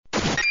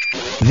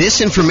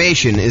This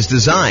information is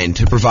designed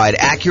to provide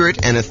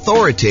accurate and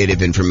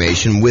authoritative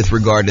information with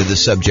regard to the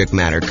subject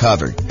matter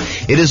covered.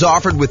 It is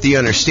offered with the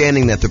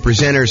understanding that the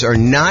presenters are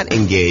not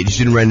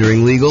engaged in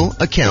rendering legal,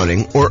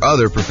 accounting, or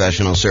other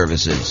professional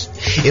services.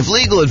 If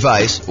legal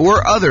advice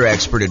or other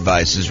expert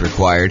advice is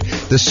required,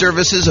 the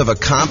services of a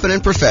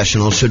competent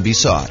professional should be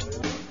sought.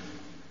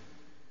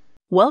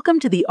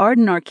 Welcome to the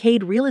Arden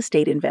Arcade Real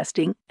Estate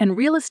Investing and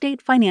Real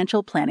Estate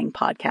Financial Planning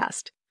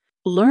Podcast.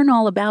 Learn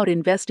all about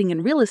investing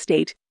in real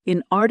estate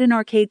in Arden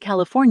Arcade,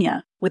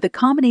 California, with a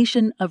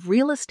combination of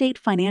real estate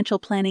financial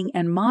planning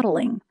and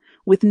modeling,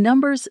 with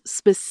numbers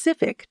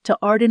specific to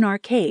Arden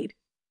Arcade,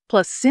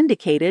 plus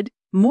syndicated,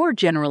 more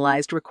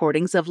generalized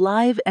recordings of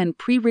live and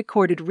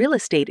pre-recorded real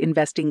estate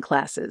investing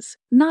classes,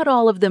 not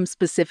all of them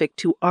specific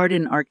to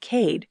Arden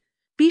Arcade.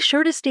 Be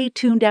sure to stay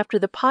tuned after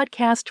the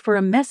podcast for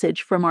a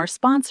message from our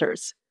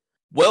sponsors.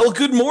 Well,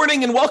 good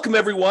morning and welcome,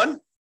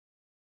 everyone.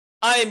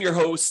 I am your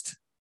host,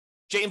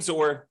 James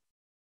Orr,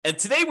 and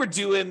today we're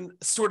doing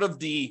sort of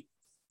the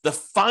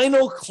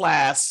final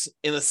class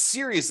in a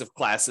series of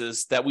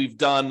classes that we've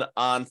done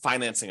on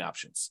financing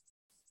options.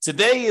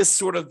 Today is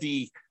sort of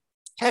the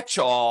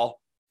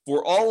catch-all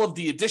for all of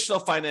the additional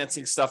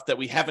financing stuff that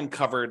we haven't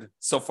covered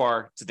so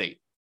far to date.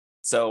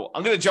 So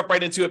I'm going to jump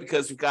right into it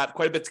because we've got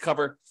quite a bit to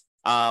cover,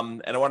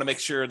 and I want to make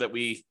sure that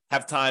we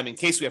have time in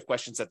case we have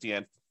questions at the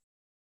end.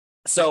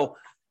 So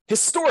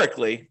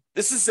historically,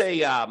 this is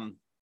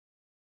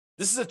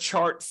a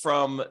chart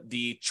from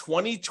the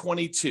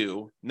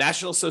 2022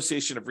 National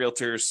Association of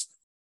Realtors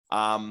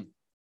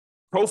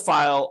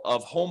profile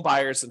of home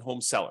buyers and home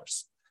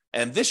sellers.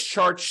 And this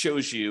chart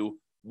shows you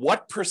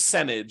what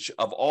percentage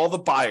of all the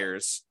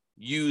buyers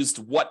used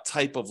what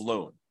type of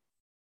loan.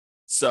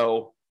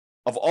 So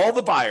of all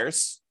the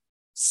buyers,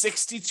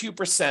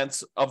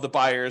 62% of the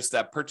buyers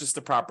that purchased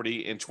the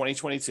property in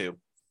 2022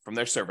 from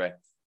their survey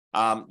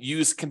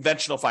used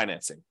conventional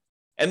financing.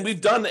 And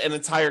we've done an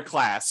entire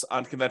class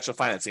on conventional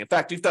financing. In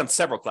fact, we've done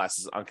several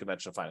classes on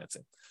conventional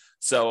financing.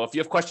 So if you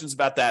have questions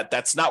about that,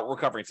 that's not what we're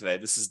covering today.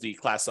 This is the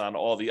class on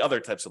all the other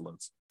types of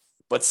loans.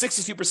 But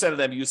 62% of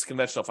them use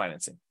conventional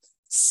financing.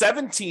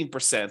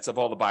 17% of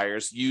all the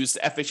buyers used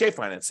FHA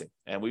financing.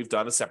 And we've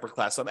done a separate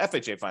class on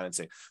FHA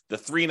financing. The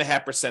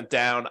 3.5%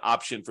 down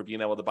option for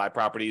being able to buy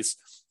properties,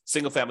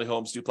 single family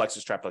homes,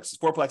 duplexes, triplexes,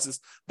 fourplexes,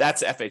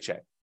 that's FHA.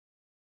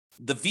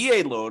 The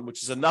VA loan,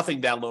 which is a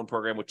nothing down loan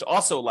program, which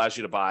also allows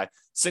you to buy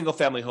single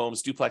family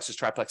homes, duplexes,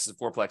 triplexes, and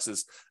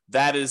fourplexes,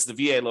 that is the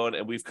VA loan,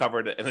 and we've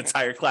covered an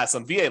entire class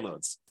on VA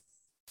loans.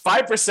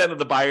 5% of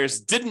the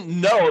buyers didn't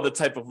know the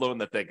type of loan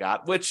that they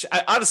got, which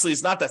honestly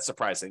is not that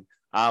surprising.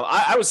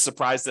 I was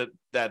surprised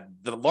that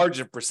the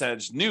larger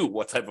percentage knew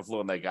what type of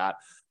loan they got.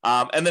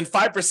 And then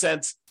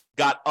 5%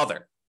 got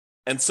other.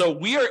 And so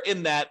we are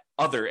in that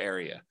other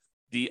area.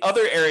 The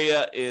other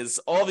area is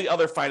all the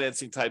other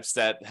financing types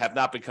that have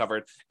not been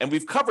covered, and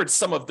we've covered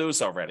some of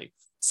those already.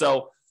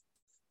 So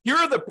here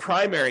are the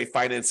primary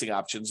financing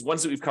options,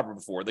 ones that we've covered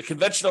before. The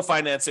conventional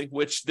financing,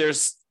 which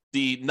there's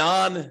the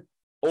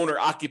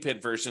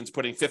non-owner-occupant versions,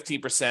 putting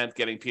 15%,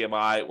 getting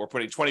PMI, or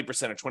putting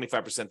 20% or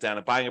 25% down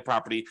and buying a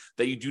property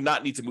that you do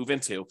not need to move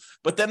into.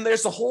 But then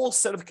there's a whole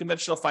set of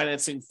conventional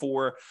financing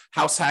for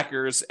house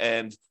hackers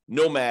and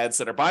nomads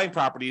that are buying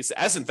properties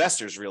as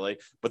investors, really,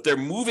 but they're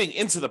moving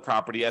into the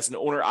property as an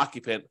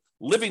owner-occupant,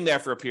 living there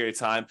for a period of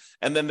time,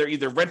 and then they're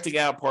either renting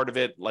out part of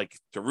it, like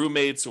to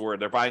roommates, or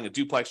they're buying a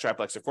duplex,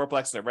 triplex, or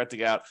fourplex, and they're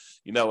renting out,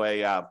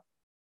 a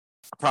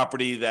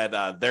property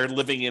that they're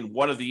living in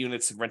one of the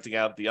units and renting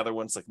out the other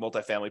ones, like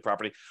multifamily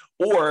property,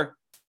 or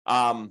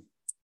I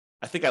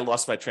think I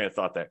lost my train of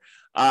thought there,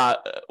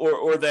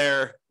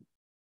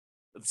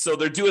 so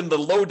they're doing the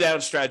low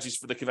down strategies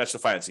for the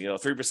conventional financing,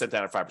 3%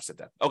 down or 5%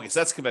 down. Okay, so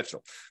that's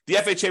conventional. The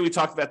FHA, we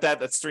talked about that.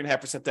 That's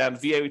 3.5% down.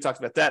 VA, we talked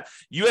about that.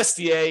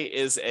 USDA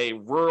is a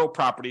rural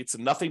property. It's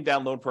a nothing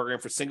down loan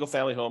program for single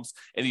family homes,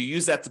 and you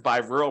use that to buy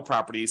rural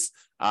properties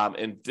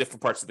in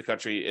different parts of the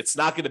country. It's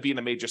not going to be in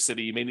a major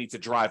city. You may need to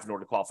drive in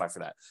order to qualify for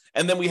that.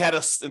 And then we had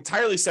an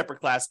entirely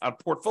separate class on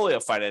portfolio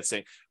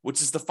financing, which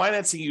is the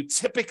financing you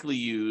typically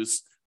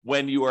use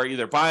when you are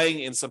either buying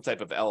in some type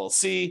of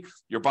LLC,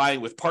 you're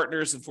buying with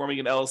partners and forming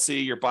an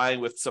LLC, you're buying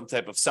with some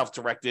type of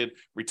self-directed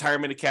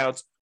retirement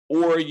account,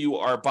 or you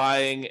are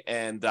buying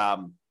and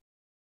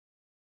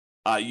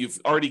you've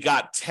already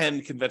got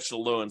 10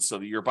 conventional loans, so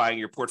that you're buying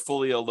your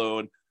portfolio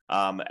loan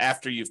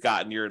after you've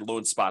gotten your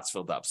loan spots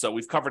filled up. So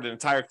we've covered an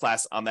entire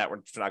class on that.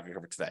 We're not going to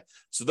cover today.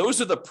 So those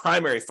are the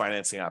primary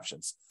financing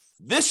options.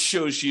 This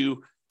shows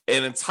you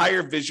an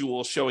entire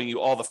visual showing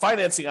you all the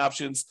financing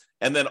options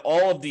and then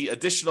all of the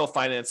additional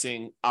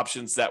financing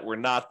options that were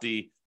not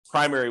the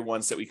primary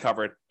ones that we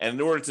covered. And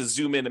in order to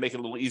zoom in and make it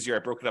a little easier, I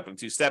broke it up in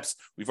 2 steps.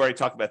 We've already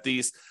talked about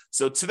these.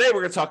 So today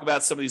we're going to talk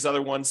about some of these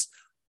other ones.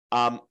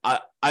 I'm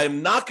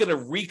not going to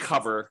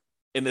recover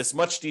in as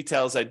much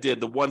detail as I did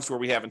the ones where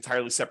we have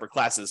entirely separate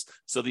classes.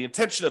 So the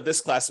intention of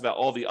this class about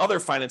all the other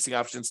financing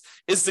options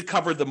is to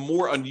cover the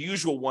more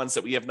unusual ones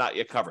that we have not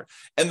yet covered.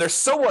 And they're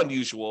so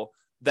unusual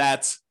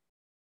that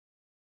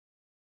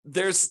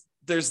there's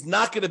there's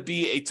not going to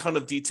be a ton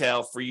of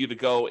detail for you to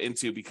go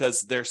into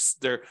because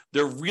they're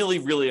really,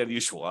 really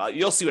unusual.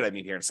 You'll see what I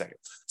mean here in a second.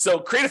 So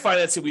creative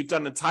financing, we've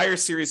done an entire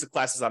series of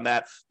classes on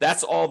that.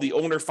 That's all the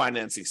owner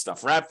financing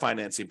stuff, wrap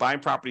financing, buying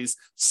properties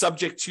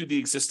subject to the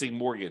existing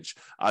mortgage,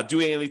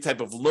 doing any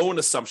type of loan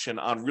assumption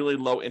on really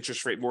low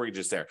interest rate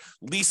mortgages there,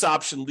 lease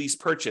option, lease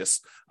purchase,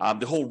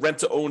 the whole rent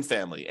to own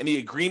family, any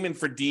agreement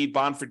for deed,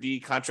 bond for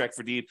deed, contract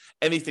for deed,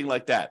 anything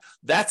like that.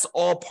 That's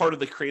all part of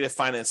the creative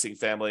financing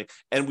family.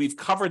 And we've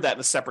covered that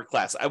in a separate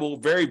class. I will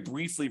very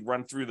briefly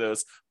run through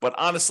those, but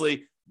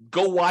honestly,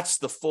 go watch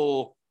the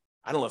full,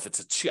 I don't know if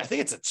it's I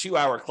think it's a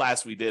 2-hour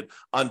class we did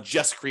on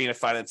just creative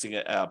financing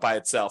by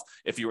itself,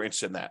 if you were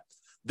interested in that.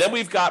 Then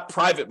we've got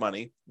private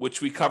money, which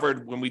we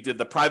covered when we did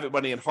the private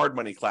money and hard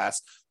money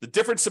class. The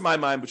difference in my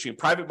mind between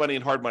private money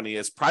and hard money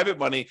is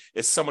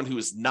someone who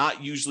is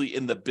not usually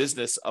in the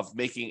business of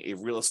making a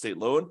real estate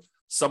loan.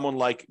 Someone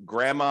like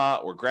grandma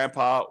or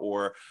grandpa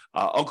or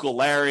Uncle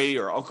Larry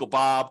or Uncle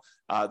Bob,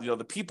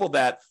 the people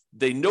that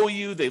they know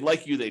you, they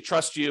like you, they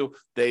trust you.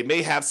 They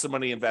may have some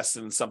money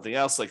invested in something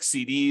else like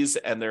CDs,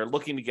 and they're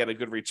looking to get a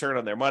good return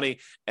on their money.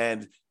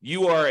 And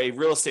you are a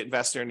real estate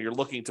investor and you're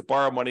looking to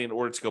borrow money in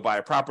order to go buy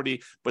a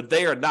property, but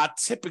they are not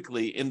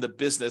typically in the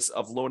business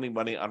of loaning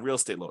money on real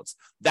estate loans.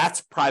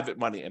 That's private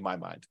money in my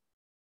mind.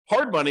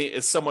 Hard money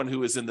is someone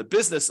who is in the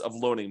business of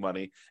loaning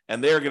money,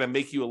 and they're going to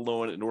make you a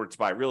loan in order to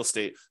buy real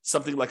estate,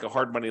 something like a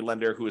hard money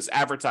lender who is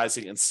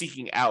advertising and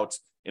seeking out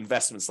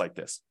investments like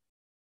this.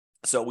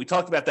 So we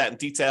talked about that in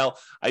detail.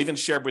 I even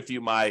shared with you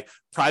my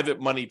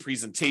private money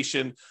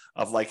presentation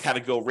of like how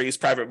to go raise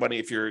private money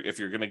if you're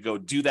going to go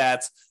do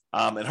that.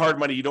 And hard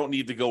money, you don't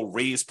need to go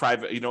raise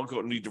private. You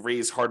don't need to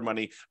raise hard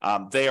money.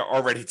 They are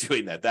already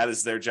doing that. That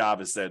is their job,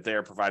 is that they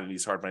are providing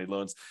these hard money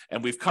loans.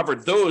 And we've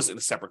covered those in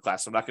a separate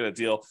class. So I'm not going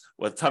to deal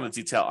with a ton of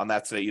detail on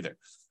that today either.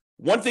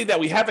 One thing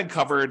that we haven't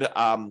covered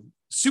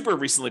super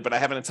recently, but I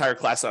have an entire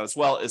class on as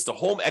well, is the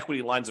home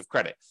equity lines of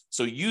credit.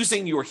 So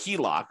using your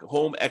HELOC,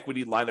 home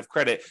equity line of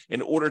credit,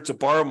 in order to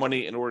borrow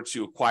money in order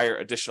to acquire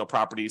additional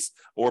properties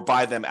or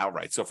buy them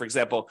outright. So for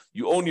example,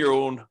 you own your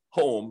own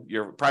home,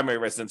 your primary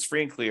residence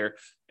free and clear,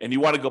 and you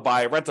want to go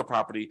buy a rental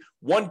property.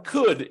 One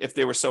could, if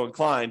they were so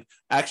inclined,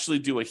 actually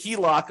do a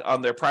HELOC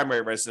on their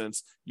primary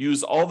residence,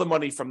 use all the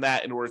money from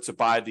that in order to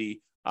buy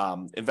the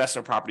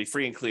investment property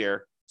free and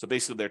clear. So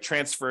basically, they're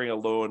transferring a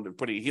loan, they're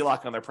putting a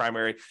HELOC on their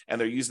primary,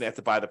 and they're using that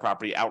to buy the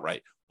property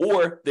outright.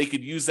 Or they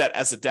could use that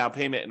as a down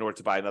payment in order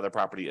to buy another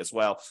property as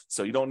well.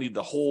 So you don't need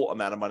the whole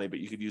amount of money, but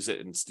you could use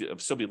it and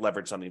still be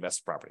leveraged on the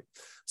invested property.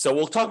 So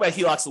we'll talk about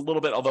HELOCs a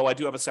little bit, although I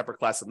do have a separate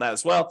class on that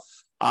as well.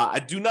 I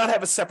do not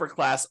have a separate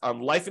class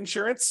on life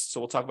insurance, so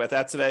we'll talk about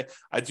that today.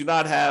 I do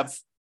not have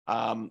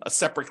a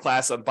separate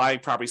class on buying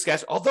properties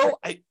cash, although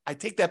I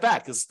take that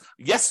back, because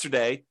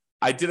yesterday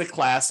I did a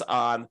class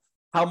on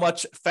how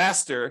much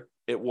faster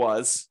it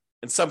was,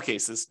 in some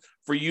cases,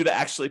 for you to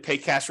actually pay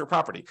cash for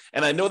property.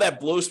 And I know that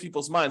blows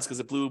people's minds because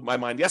it blew my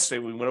mind yesterday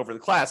when we went over the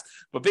class.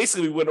 But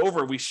basically,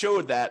 we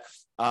showed that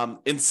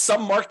in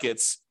some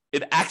markets,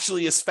 it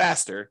actually is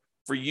faster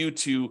for you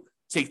to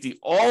take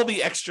all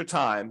the extra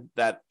time,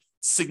 that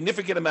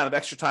significant amount of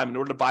extra time in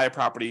order to buy a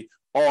property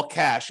all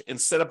cash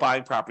instead of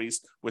buying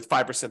properties with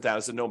 5% down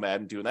as a nomad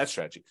and doing that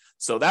strategy.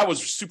 So that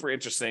was super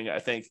interesting, I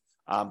think,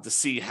 to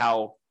see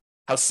how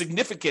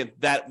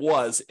significant that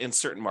was in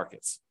certain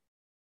markets.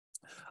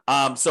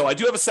 So I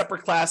do have a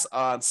separate class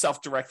on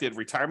self-directed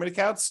retirement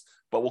accounts,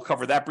 but we'll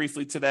cover that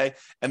briefly today.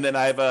 And then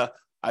I've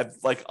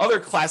like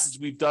other classes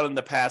we've done in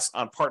the past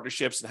on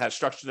partnerships and how to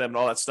structure them and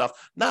all that stuff,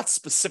 not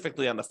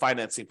specifically on the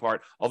financing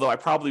part, although I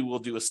probably will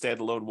do a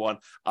standalone one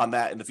on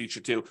that in the future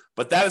too.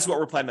 But that is what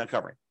we're planning on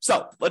covering.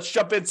 So let's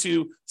jump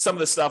into some of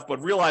the stuff,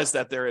 but realize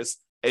that there is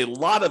a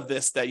lot of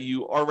this that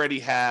you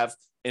already have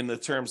in the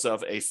terms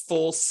of a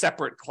full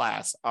separate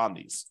class on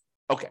these.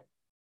 Okay.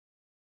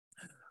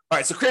 All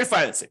right, so creative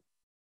financing.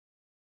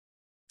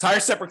 Entire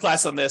separate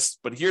class on this,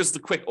 but here's the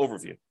quick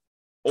overview.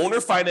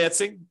 Owner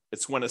financing,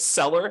 it's when a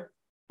seller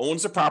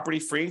owns a property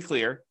free and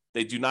clear,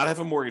 they do not have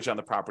a mortgage on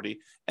the property,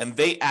 and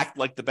they act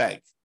like the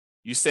bank.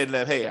 You say to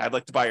them, hey, I'd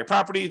like to buy your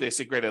property. They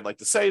say, great, I'd like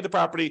to sell you the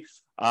property.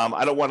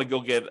 I don't want to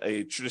go get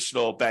a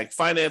traditional bank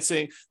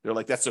financing. They're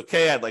like, that's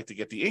okay. I'd like to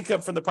get the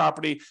income from the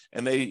property.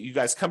 And you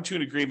guys come to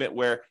an agreement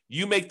where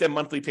you make them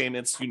monthly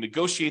payments, you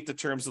negotiate the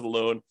terms of the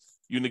loan,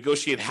 you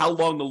negotiate how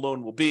long the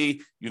loan will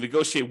be, you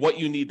negotiate what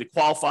you need to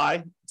qualify.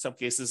 In some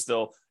cases,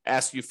 they'll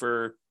ask you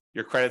for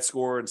your credit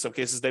score. In some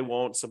cases, they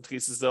won't. Some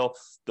cases, they'll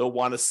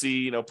want to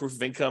see, proof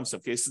of income. Some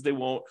cases, they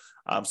won't.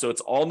 So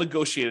it's all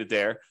negotiated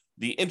there.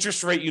 The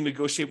interest rate you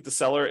negotiate with the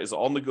seller is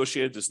all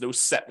negotiated. There's no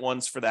set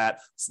ones for that.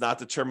 It's not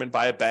determined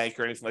by a bank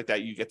or anything like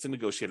that. You get to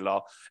negotiate it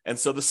all. And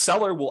so the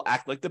seller will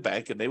act like the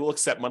bank, and they will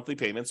accept monthly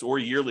payments or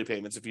yearly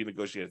payments if you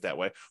negotiate it that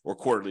way, or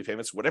quarterly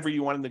payments, whatever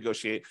you want to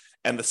negotiate.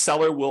 And the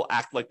seller will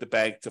act like the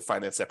bank to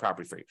finance that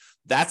property for you.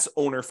 That's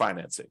owner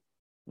financing.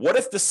 What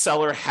if the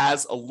seller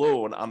has a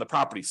loan on the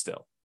property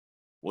still?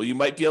 Well, you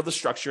might be able to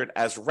structure it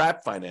as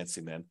wrap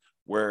financing then,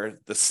 where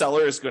the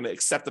seller is going to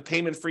accept the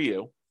payment for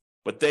you,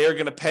 but they are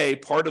going to pay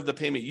part of the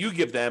payment you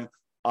give them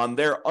on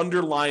their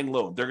underlying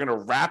loan. They're going to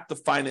wrap the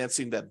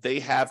financing that they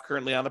have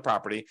currently on the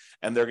property,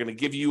 and they're going to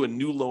give you a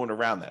new loan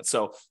around that.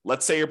 So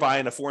let's say you're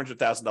buying a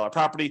 $400,000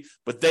 property,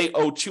 but they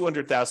owe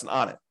 $200,000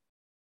 on it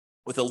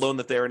with a loan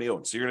that they already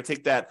own. So you're going to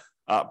take that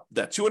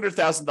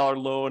 $200,000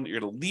 loan, you're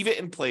going to leave it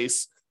in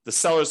place. The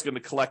seller is going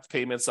to collect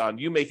payments on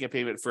you making a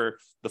payment for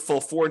the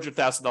full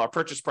 $400,000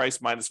 purchase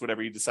price minus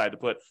whatever you decide to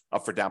put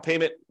up for down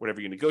payment,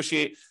 whatever you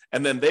negotiate.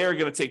 And then they are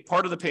going to take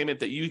part of the payment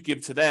that you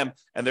give to them,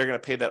 and they're going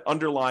to pay that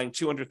underlying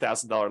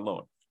 $200,000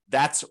 loan.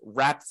 That's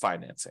wrap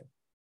financing.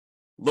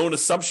 Loan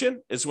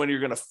assumption is when you're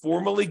going to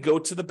formally go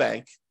to the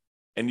bank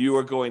and you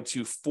are going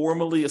to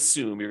formally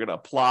assume, you're going to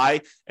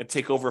apply and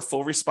take over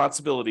full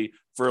responsibility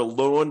for a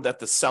loan that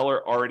the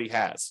seller already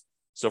has.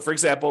 So, for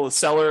example, the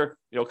seller,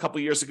 a couple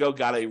of years ago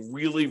got a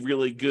really,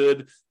 really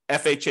good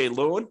FHA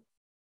loan,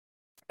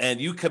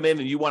 and you come in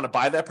and you want to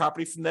buy that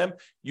property from them.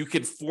 You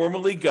can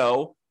formally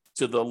go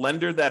to the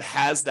lender that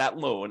has that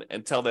loan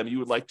and tell them you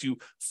would like to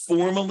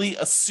formally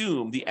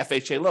assume the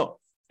FHA loan.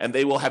 And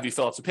they will have you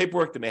fill out some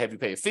paperwork. They may have you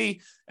pay a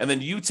fee, and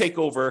then you take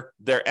over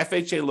their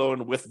FHA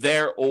loan with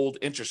their old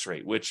interest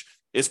rate, which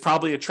is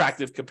probably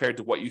attractive compared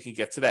to what you can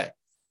get today.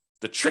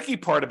 The tricky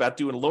part about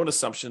doing loan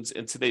assumptions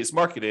in today's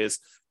market is,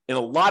 in a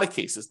lot of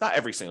cases, not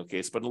every single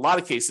case, but in a lot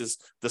of cases,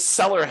 the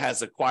seller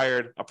has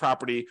acquired a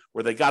property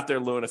where they got their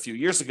loan a few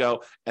years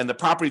ago, and the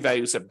property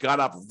values have gone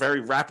up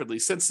very rapidly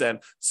since then.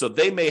 So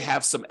they may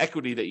have some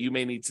equity that you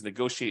may need to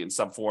negotiate in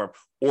some form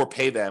or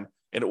pay them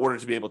in order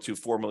to be able to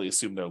formally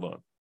assume their loan.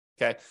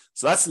 Okay,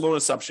 so that's loan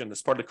assumption.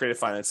 That's part of creative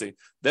financing.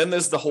 Then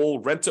there's the whole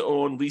rent to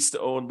own, lease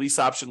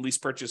option, lease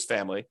purchase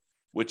family,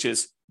 which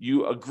is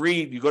you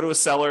agree, you go to a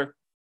seller.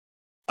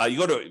 You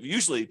go to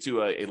usually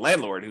to a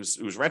landlord who's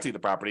renting the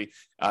property,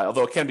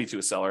 although it can be to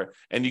a seller,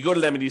 and you go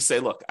to them and you say,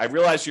 look, I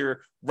realize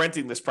you're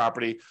renting this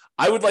property.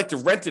 I would like to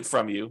rent it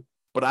from you,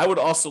 but I would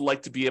also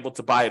like to be able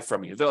to buy it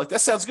from you. They're like,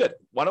 that sounds good.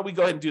 Why don't we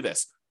go ahead and do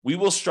this? We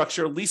will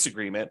structure a lease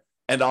agreement,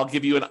 and I'll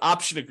give you an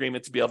option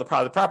agreement to be able to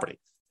buy the property.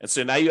 And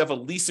so now you have a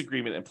lease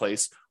agreement in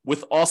place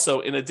with also,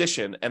 in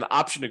addition, an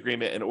option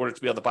agreement in order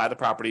to be able to buy the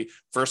property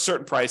for a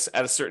certain price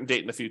at a certain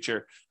date in the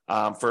future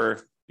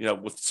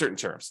with certain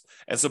terms.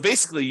 And so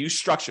basically you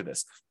structure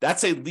this.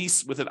 That's a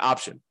lease with an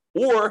option.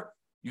 Or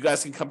you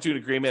guys can come to an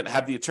agreement,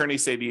 have the attorney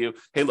say to you,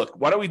 hey, look,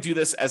 why don't we do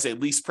this as a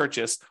lease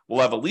purchase?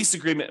 We'll have a lease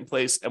agreement in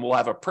place, and we'll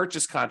have a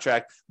purchase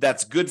contract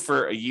that's good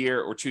for a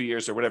year or 2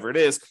 years or whatever it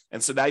is.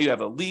 And so now you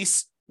have a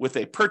lease with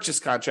a purchase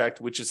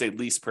contract, which is a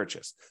lease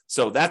purchase.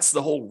 So that's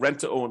the whole rent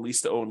to own,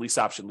 lease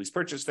option, lease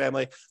purchase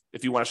family,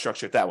 if you want to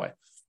structure it that way.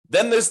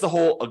 Then there's the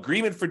whole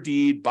agreement for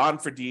deed,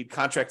 bond for deed,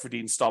 contract for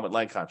deed, installment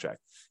land contract.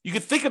 You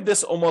could think of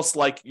this almost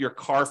like your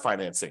car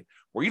financing,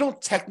 where you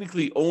don't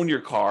technically own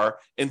your car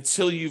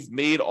until you've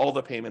made all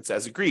the payments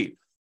as agreed.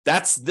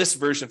 That's this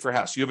version for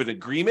house. You have an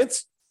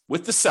agreement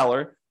with the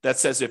seller that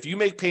says if you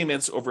make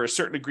payments over a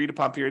certain agreed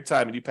upon period of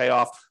time and you pay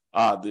off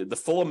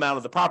the full amount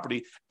of the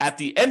property, at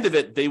the end of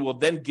it, they will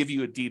then give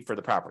you a deed for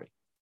the property.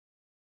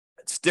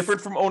 It's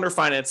different from owner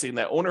financing.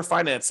 That owner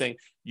financing,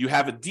 you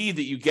have a deed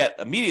that you get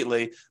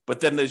immediately, but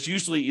then there's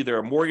usually either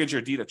a mortgage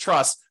or deed of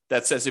trust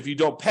that says if you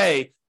don't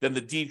pay, then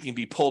the deed can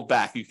be pulled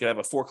back. You can have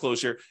a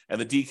foreclosure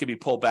and the deed can be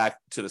pulled back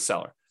to the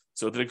seller.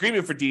 So with an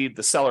agreement for deed,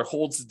 the seller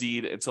holds the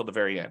deed until the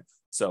very end.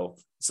 So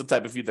some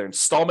type of either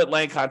installment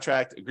land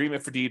contract,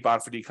 agreement for deed,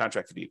 bond for deed,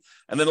 contract for deed.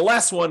 And then the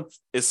last one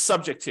is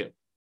subject to.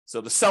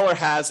 So the seller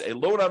has a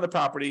loan on the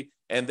property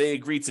and they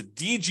agree to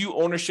deed you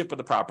ownership of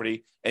the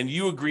property, and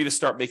you agree to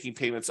start making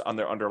payments on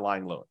their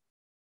underlying loan.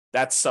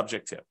 That's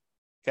subject to.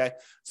 Okay,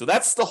 so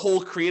that's the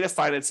whole creative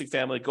financing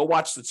family. Go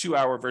watch the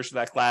 2-hour version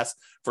of that class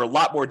for a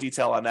lot more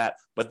detail on that.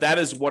 But that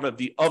is one of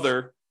the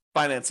other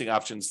financing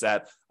options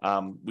that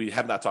we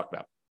have not talked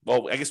about.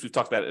 Well, I guess we've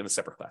talked about it in a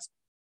separate class.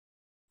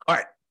 All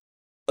right,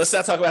 let's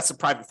now talk about some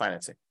private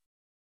financing.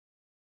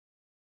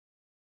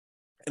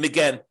 And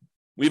again,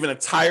 we have an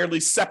entirely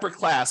separate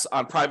class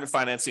on private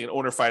financing and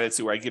owner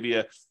financing where I give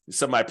you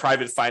some of my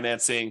private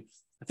financing.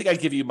 I think I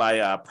give you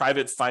my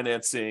private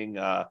financing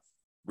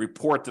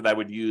report that I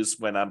would use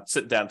when I'm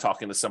sitting down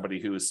talking to somebody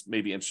who is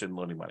maybe interested in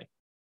loaning money.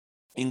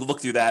 You can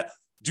look through that.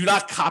 Do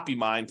not copy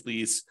mine,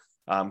 please.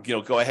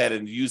 Go ahead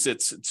and use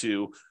it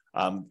to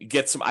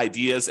get some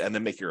ideas and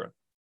then make your own.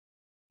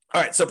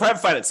 All right, so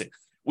private financing.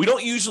 We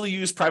don't usually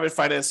use private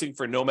financing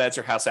for nomads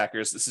or house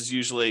hackers. This is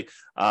usually,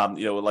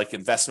 like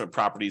investment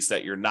properties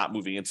that you're not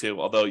moving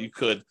into, although you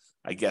could,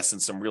 I guess,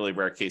 in some really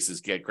rare cases,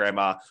 get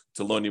grandma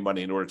to loan you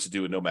money in order to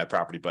do a nomad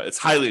property, but it's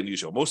highly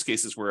unusual. Most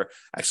cases, we're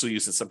actually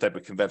using some type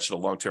of conventional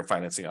long-term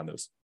financing on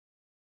those.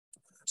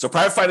 So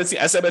private financing,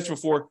 as I mentioned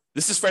before,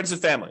 this is friends and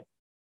family.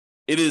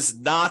 It is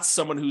not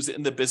someone who's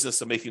in the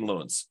business of making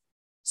loans.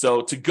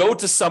 So to go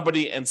to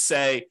somebody and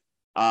say,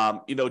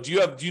 do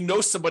you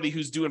know somebody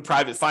who's doing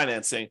private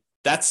financing?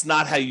 That's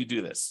not how you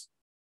do this.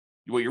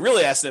 What you're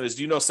really asking them is,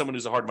 do you know someone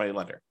who's a hard money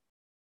lender?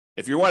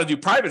 If you want to do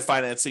private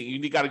financing,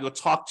 you got to go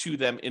talk to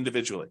them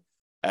individually.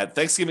 At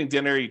Thanksgiving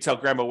dinner, you tell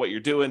grandma what you're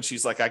doing.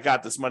 She's like, I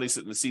got this money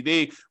sitting in the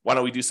CD. Why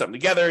don't we do something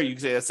together? You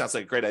can say, that sounds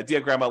like a great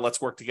idea, grandma.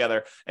 Let's work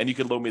together and you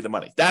can loan me the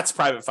money. That's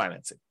private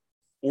financing.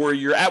 Or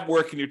you're at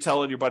work and you're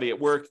telling your buddy at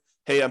work,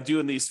 hey, I'm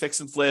doing these fix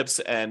and flips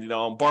and,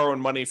 I'm borrowing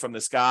money from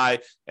this guy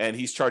and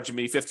he's charging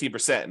me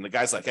 15%. And the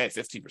guy's like, hey,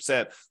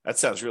 15%, that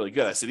sounds really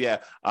good. I said, yeah.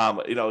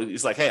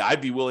 He's like, hey,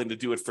 I'd be willing to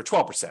do it for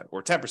 12%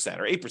 or 10%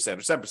 or 8% or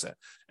 7%.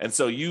 And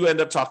so you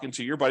end up talking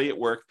to your buddy at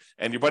work,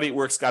 and your buddy at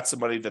work's got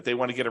somebody that they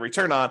want to get a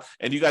return on.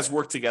 And you guys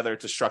work together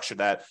to structure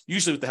that,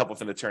 usually with the help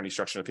of an attorney,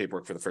 structuring the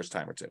paperwork for the first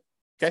time or two.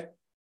 Okay.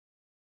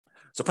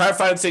 So private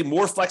financing,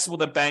 more flexible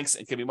than banks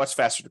and can be much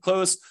faster to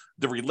close.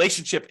 The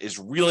relationship is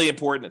really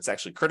important. It's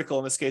actually critical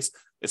in this case.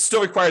 It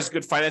still requires a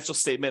good financial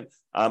statement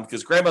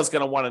because grandma's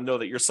going to want to know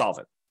that you're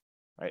solvent,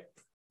 right?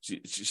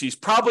 She's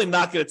probably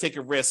not going to take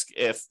a risk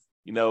if,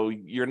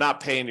 you're not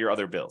paying your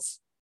other bills.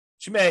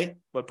 She may,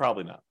 but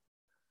probably not.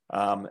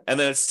 And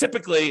then it's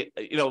typically,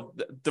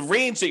 the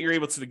range that you're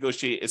able to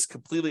negotiate is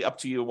completely up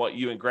to you, what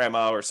you and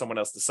grandma or someone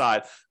else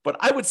decide. But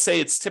I would say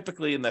it's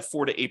typically in the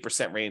 4 to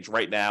 8% range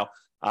right now.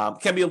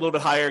 Can be a little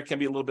bit higher, can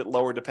be a little bit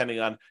lower,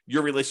 depending on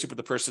your relationship with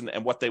the person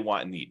and what they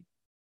want and need.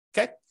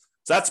 Okay,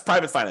 so that's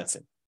private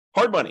financing.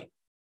 Hard money,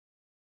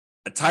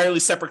 entirely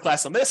separate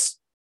class on this.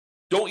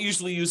 Don't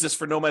usually use this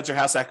for nomads or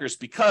house hackers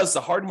because the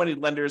hard money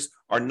lenders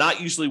are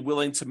not usually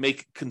willing to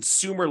make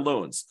consumer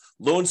loans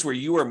where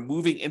you are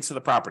moving into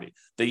the property.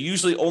 They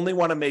usually only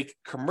want to make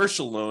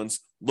commercial loans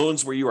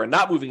where you are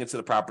not moving into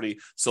the property.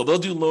 So they'll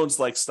do loans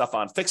like stuff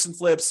on fix and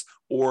flips,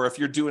 or if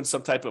you're doing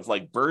some type of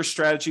like BRRRR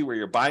strategy where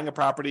you're buying a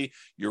property,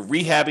 you're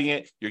rehabbing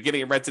it, you're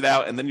getting it rented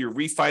out, and then you're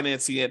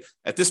refinancing it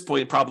at this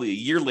point, probably a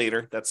year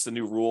later. That's the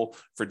new rule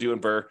for doing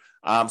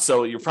BRRRR.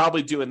 So you're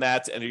probably doing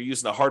that, and you're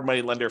using a hard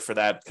money lender for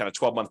that kind of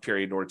 12-month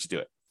period in order to do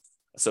it.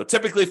 So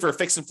typically for a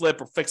fix and flip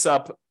or fix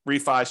up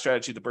refi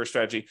strategy, the BRRRR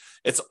strategy,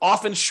 it's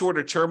often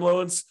shorter term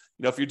loans.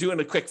 If you're doing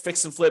a quick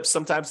fix and flip,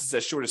 sometimes it's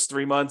as short as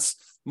 3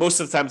 months.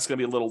 Most of the time, it's going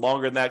to be a little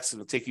longer than that, so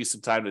it'll take you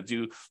some time to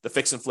do the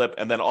fix and flip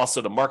and then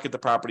also to market the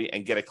property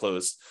and get it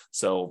closed.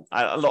 So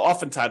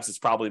oftentimes, it's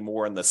probably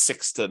more in the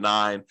 6 to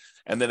 9.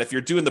 And then if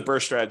you're doing the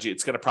BRRRR strategy,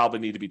 it's going to probably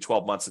need to be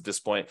 12 months at this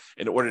point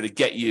in order to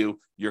get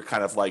you your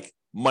kind of like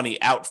money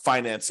out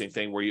financing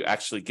thing where you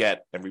actually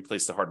get and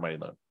replace the hard money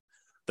loan.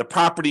 The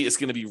property is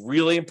going to be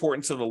really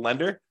important to the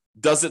lender.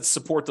 Does it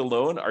support the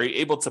loan? Are you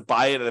able to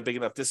buy it at a big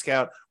enough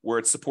discount where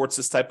it supports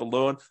this type of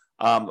loan?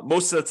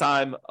 Most of the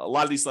time, a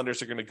lot of these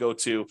lenders are going to go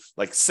to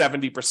like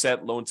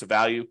 70% loan to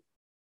value,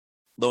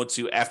 loan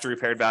to after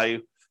repaired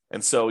value.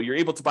 And so you're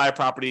able to buy a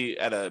property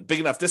at a big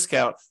enough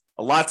discount.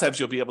 A lot of times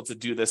you'll be able to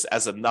do this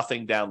as a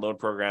nothing down loan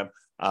program.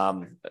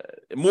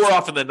 More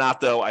often than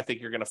not, though, I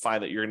think you're going to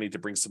find that you're going to need to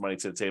bring some money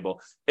to the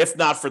table, if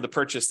not for the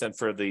purchase, then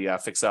for the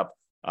fix up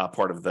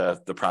part of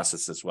the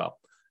process as well.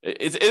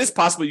 It is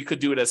possible you could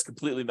do it as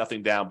completely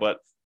nothing down, but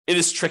it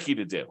is tricky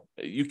to do.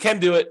 You can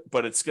do it,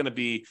 but it's going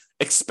to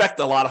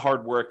expect a lot of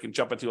hard work and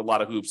jump into a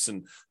lot of hoops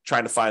and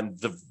trying to find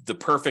the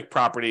perfect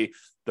property,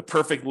 the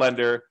perfect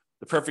lender,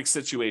 the perfect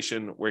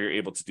situation where you're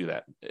able to do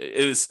that.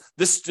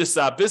 This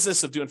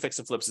business of doing fix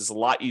and flips is a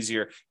lot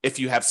easier if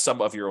you have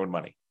some of your own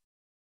money.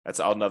 That's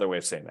another way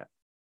of saying that.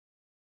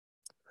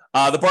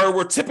 The borrower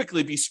will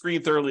typically be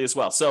screened thoroughly as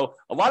well. So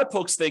a lot of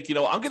folks think,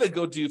 I'm going to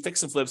go do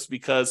fix and flips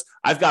because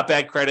I've got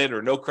bad credit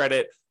or no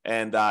credit.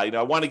 And,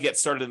 I want to get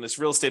started in this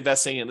real estate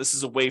investing. And this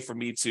is a way for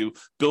me to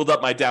build up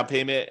my down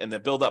payment and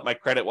then build up my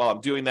credit while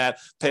I'm doing that,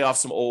 pay off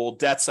some old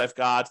debts I've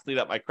got, clean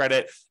up my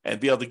credit, and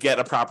be able to get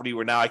a property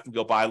where now I can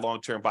go buy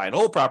long-term buy and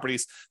hold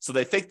properties. So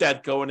they think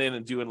that going in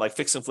and doing like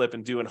fix and flip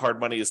and doing hard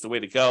money is the way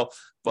to go.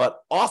 But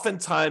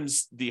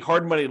oftentimes the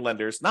hard money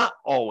lenders, not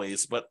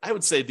always, but I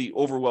would say the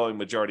overwhelming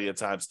majority of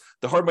times,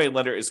 the hard money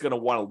lender is going to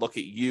want to look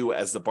at you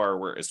as the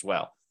borrower as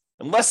well.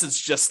 Unless it's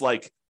just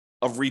like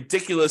a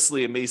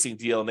ridiculously amazing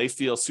deal and they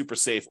feel super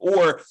safe,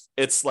 or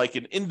it's like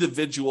an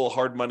individual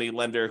hard money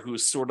lender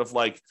who's sort of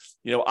like,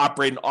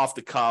 operating off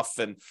the cuff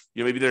and,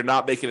 maybe they're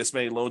not making as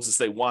many loans as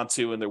they want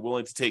to, and they're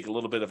willing to take a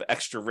little bit of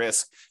extra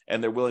risk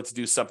and they're willing to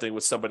do something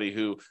with somebody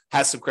who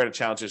has some credit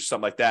challenges or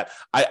something like that.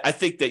 I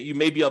think that you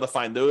may be able to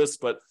find those,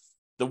 but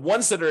the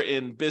ones that are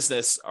in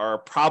business are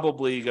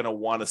probably going to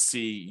want to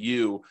see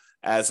you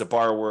as a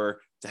borrower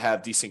to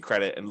have decent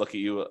credit and look at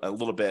you a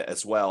little bit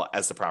as well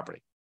as the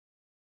property.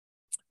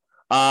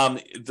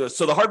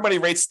 So the hard money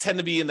rates tend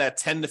to be in that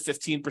 10 to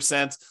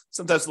 15%,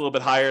 sometimes a little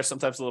bit higher,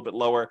 sometimes a little bit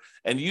lower,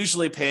 and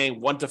usually paying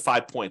 1 to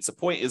 5 points. A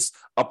point is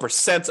a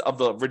percent of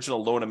the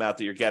original loan amount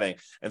that you're getting.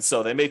 And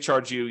so they may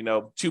charge you,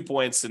 2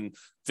 points and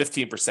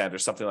 15% or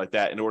something like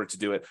that in order to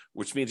do it,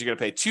 which means you're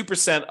going to pay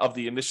 2% of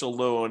the initial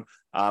loan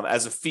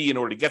as a fee in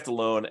order to get the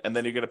loan. And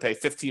then you're going to pay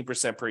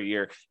 15% per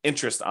year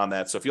interest on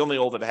that. So if you only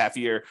hold it a half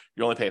year,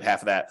 you're only paying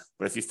half of that.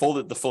 But if you fold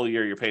it the full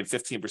year, you're paying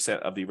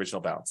 15% of the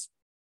original balance.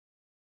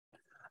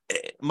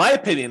 My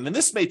opinion, and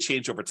this may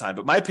change over time,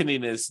 but my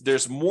opinion is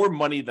there's more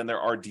money than there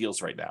are deals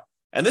right now.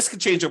 And this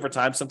could change over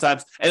time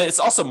sometimes. And it's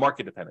also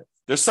market dependent.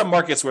 There's some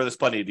markets where there's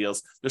plenty of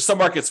deals. There's some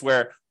markets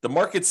where the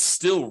market's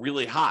still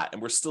really hot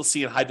and we're still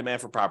seeing high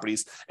demand for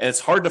properties. And it's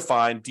hard to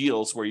find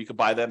deals where you can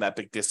buy them at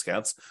big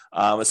discounts,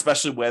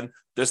 especially when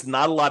there's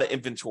not a lot of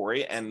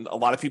inventory and a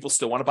lot of people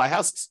still want to buy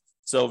houses.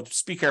 So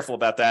just be careful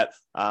about that.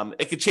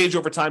 It could change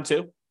over time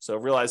too. So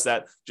realize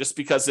that just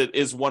because it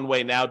is one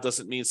way now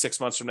doesn't mean 6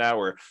 months from now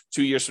or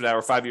 2 years from now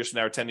or 5 years from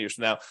now or 10 years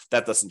from now,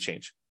 that doesn't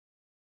change.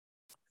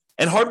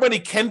 And hard money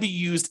can be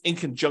used in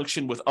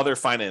conjunction with other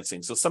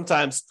financing. So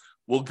sometimes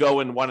we'll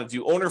go and want to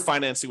do owner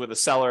financing with a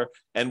seller,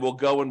 and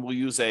we'll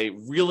use a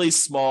really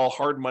small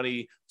hard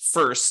money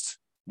first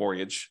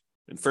mortgage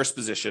in first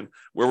position,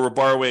 where we're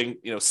borrowing,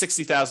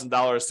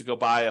 $60,000 to go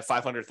buy a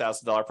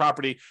 $500,000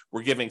 property.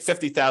 We're giving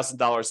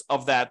 $50,000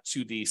 of that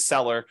to the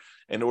seller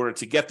in order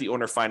to get the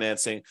owner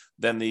financing.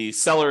 Then the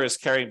seller is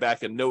carrying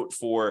back a note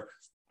for,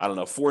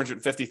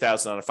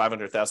 $450,000 on a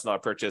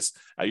 $500,000 purchase.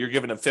 You're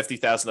giving them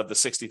 $50,000 of the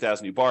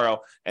 $60,000 you borrow,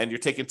 and you're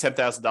taking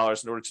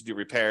 $10,000 in order to do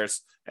repairs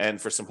and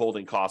for some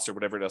holding costs or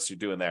whatever else you're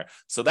doing there.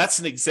 So that's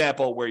an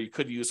example where you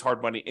could use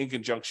hard money in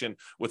conjunction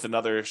with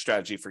another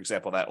strategy, for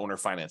example, that owner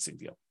financing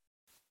deal.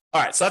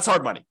 All right, so that's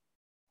hard money.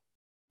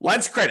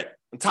 Lines of credit,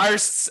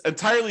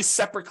 entirely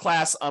separate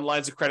class on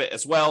lines of credit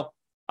as well.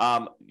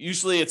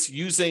 Usually it's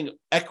using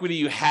equity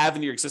you have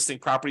in your existing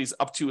properties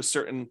up to a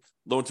certain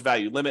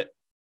loan-to-value limit.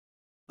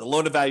 The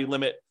loan-to-value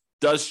limit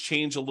does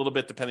change a little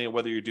bit depending on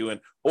whether you're doing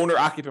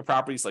owner-occupant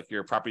properties, like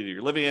your property that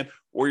you're living in,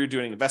 or you're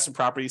doing investment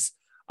properties.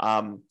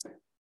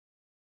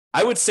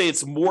 I would say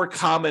it's more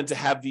common to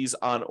have these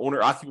on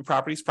owner-occupant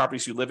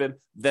properties you live in,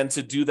 than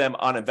to do them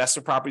on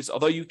investment properties,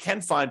 although you can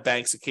find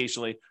banks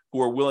occasionally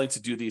who are willing to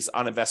do these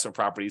on investment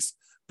properties.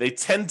 They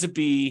tend to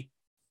be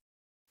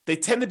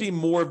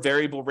more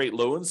variable rate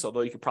loans,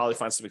 although you could probably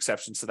find some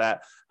exceptions to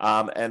that.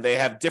 And they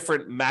have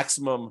different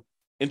maximum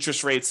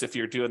interest rates if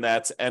you're doing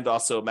that, and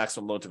also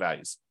maximum loan to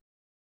values.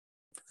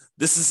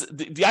 This is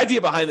the idea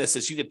behind this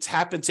is you could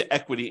tap into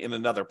equity in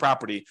another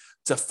property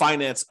to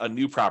finance a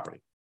new property.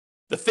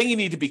 The thing you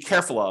need to be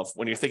careful of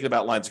when you're thinking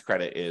about lines of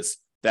credit is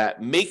that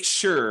make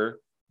sure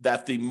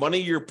that the money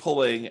you're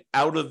pulling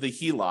out of the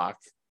HELOC,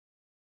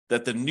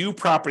 that the new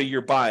property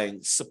you're buying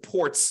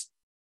supports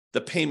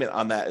the payment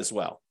on that as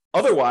well.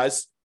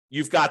 Otherwise,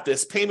 you've got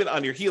this payment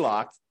on your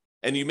HELOC,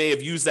 and you may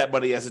have used that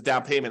money as a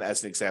down payment,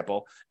 as an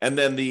example, and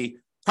then the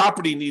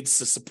property needs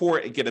to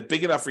support and get a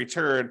big enough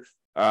return,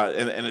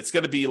 and it's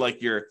going to be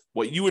like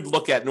what you would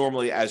look at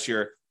normally as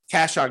your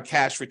cash on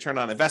cash return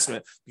on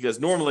investment, because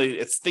normally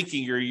it's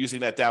thinking you're using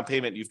that down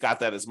payment, you've got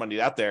that as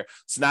money out there.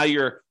 So now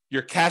your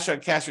cash on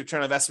cash return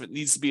on investment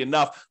needs to be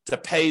enough to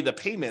pay the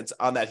payments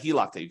on that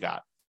HELOC that you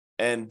got.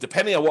 And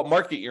depending on what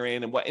market you're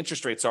in and what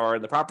interest rates are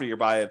in the property you're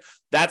buying,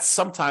 that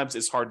sometimes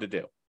is hard to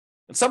do.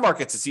 In some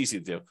markets, it's easy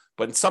to do,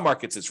 but in some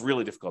markets, it's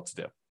really difficult to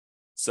do.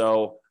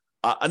 So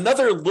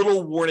another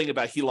little warning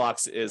about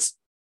HELOCs is,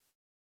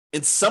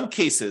 in some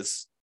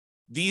cases,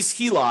 these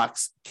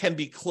HELOCs can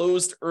be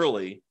closed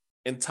early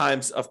in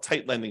times of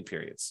tight lending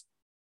periods.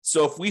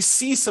 So if we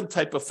see some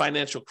type of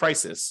financial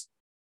crisis,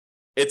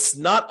 it's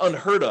not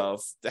unheard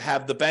of to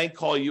have the bank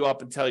call you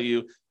up and tell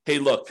you, hey,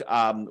 look,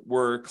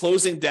 we're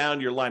closing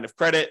down your line of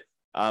credit.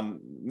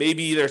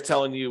 Maybe they're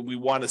telling you we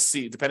want to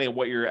see, depending on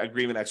what your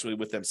agreement actually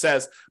with them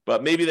says,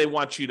 but maybe they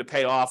want you to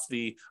pay off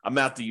the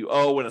amount that you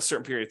owe in a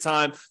certain period of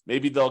time.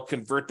 Maybe they'll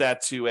convert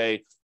that to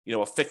a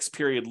fixed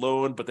period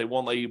loan, but they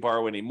won't let you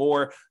borrow any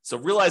more. So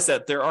realize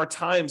that there are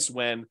times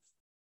when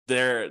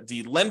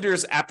the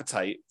lender's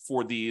appetite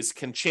for these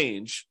can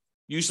change,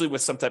 usually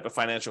with some type of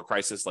financial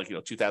crisis, like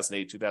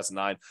 2008,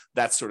 2009,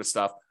 that sort of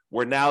stuff,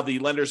 where now the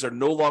lenders are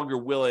no longer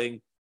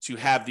willing to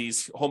have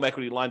these home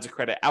equity lines of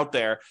credit out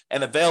there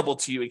and available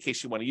to you in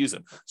case you want to use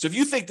them. So if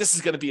you think this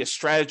is going to be a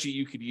strategy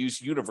you could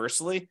use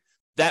universally,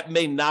 that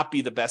may not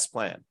be the best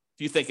plan.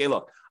 If you think, hey,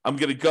 look,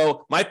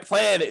 my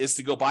plan is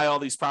to go buy all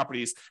these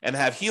properties and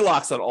have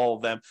HELOCs on all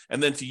of them,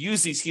 and then to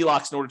use these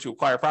HELOCs in order to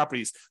acquire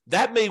properties,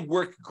 that may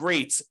work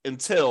great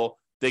until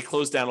they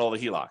close down all the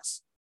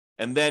HELOCs.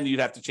 And then you'd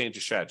have to change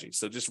your strategy.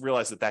 So just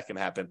realize that can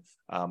happen,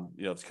 kind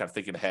of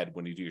thinking ahead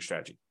when you do your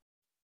strategy.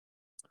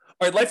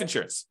 All right, life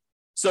insurance.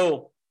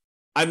 So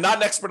I'm not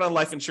an expert on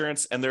life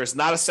insurance, and there's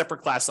not a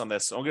separate class on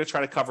this. So I'm going to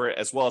try to cover it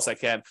as well as I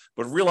can,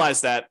 but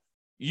realize that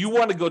you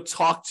want to go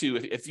talk to,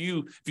 if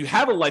you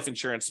have a life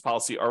insurance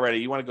policy already,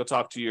 you want to go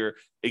talk to your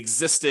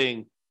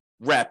existing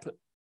rep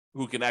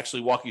who can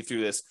actually walk you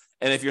through this.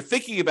 And if you're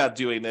thinking about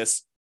doing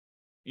this,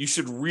 you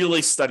should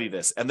really study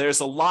this. And there's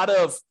a lot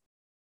of,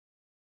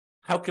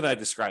 how can I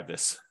describe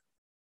this?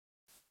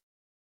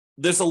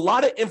 There's a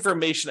lot of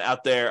information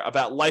out there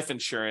about life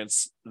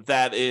insurance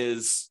that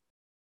is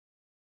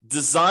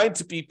designed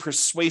to be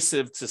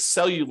persuasive to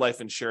sell you life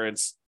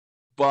insurance,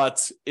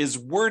 but is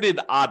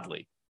worded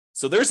oddly.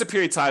 So there's a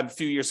period of time a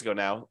few years ago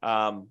now,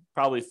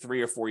 probably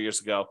 3 or 4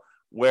 years ago,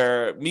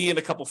 where me and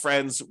a couple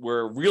friends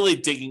were really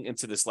digging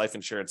into this life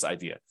insurance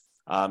idea.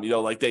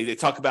 They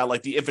talk about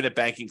like the infinite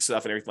banking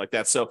stuff and everything like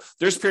that. So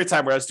there's a period of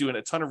time where I was doing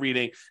a ton of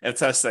reading and a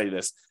ton of studying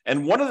this.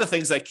 And one of the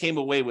things I came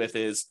away with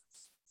is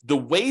the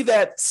way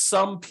that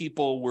some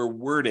people were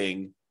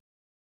wording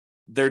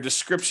their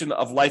description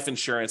of life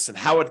insurance and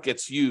how it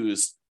gets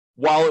used.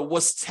 While it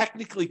was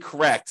technically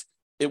correct,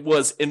 it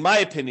was, in my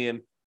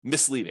opinion,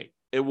 misleading.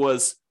 It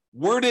was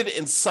worded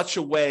in such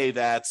a way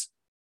that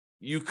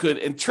you could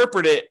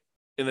interpret it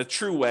in a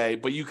true way,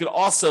 but you could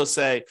also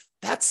say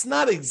that's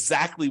not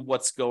exactly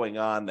what's going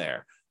on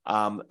there.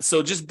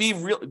 So just be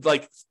real,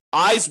 like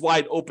eyes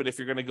wide open if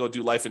you're going to go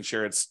do life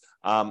insurance.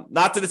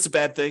 Not that it's a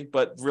bad thing,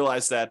 but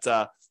realize that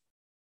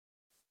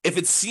if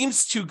it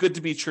seems too good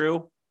to be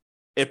true,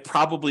 it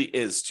probably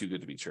is too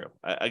good to be true.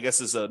 I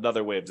guess is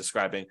another way of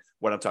describing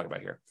what I'm talking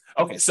about here.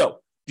 Okay, so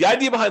the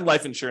idea behind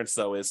life insurance,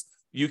 though, is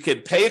you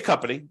could pay a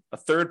company, a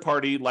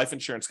third-party life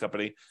insurance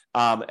company,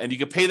 and you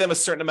can pay them a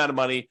certain amount of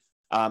money.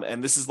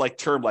 And this is like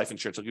term life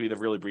insurance. I'll give you the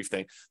really brief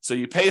thing. So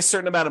you pay a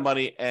certain amount of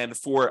money, and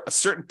for a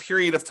certain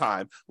period of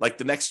time, like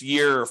the next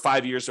year or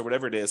 5 years or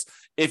whatever it is,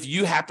 if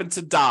you happen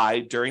to die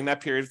during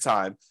that period of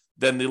time,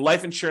 then the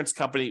life insurance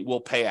company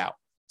will pay out.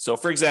 So,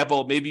 for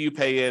example, maybe you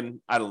pay in,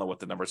 I don't know what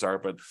the numbers are,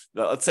 but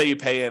let's say you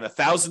pay in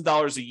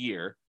 $1,000 a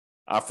year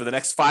for the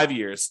next 5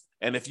 years.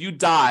 And if you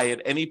die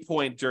at any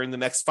point during the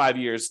next 5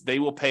 years, they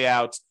will pay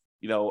out,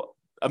 $1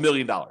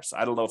 million.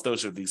 I don't know if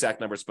those are the exact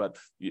numbers, but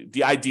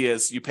the idea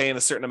is you pay in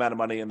a certain amount of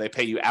money and they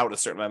pay you out a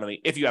certain amount of money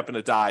if you happen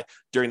to die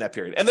during that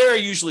period. And there are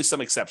usually some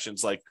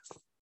exceptions, like,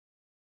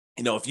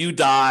 if you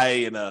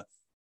die in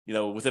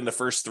within the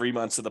first 3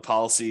 months of the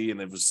policy and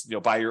it was,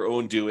 by your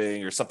own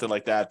doing or something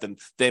like that, then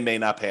they may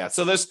not pay out.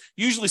 So there's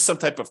usually some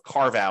type of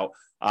carve out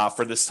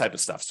for this type of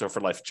stuff. So for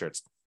life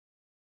insurance.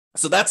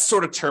 So that's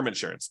sort of term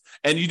insurance,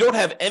 and you don't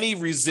have any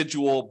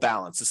residual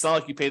balance. It's not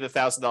like you pay the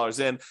 $1,000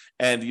 in,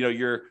 and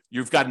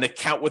you've got an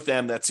account with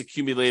them that's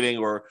accumulating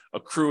or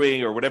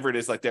accruing or whatever it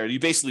is like there. You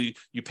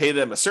pay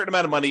them a certain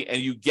amount of money,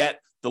 and you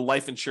get the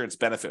life insurance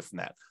benefit from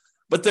that.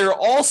 But there are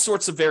all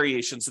sorts of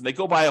variations, and they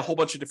go by a whole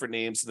bunch of different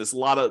names. There's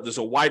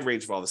a wide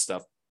range of all this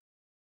stuff.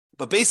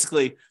 But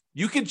basically,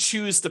 you can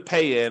choose to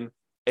pay in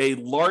a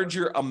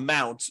larger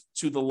amount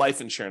to the life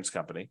insurance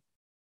company.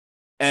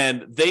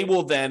 And they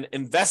will then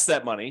invest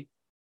that money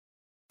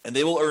and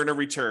they will earn a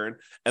return.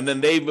 And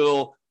then they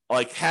will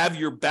have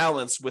your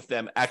balance with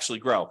them actually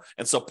grow.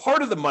 And so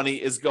part of the money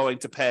is going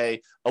to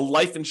pay a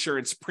life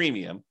insurance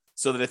premium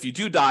so that if you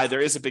do die, there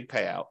is a big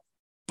payout.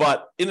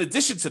 But in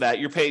addition to that,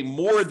 you're paying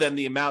more than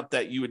the amount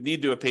that you would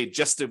need to have paid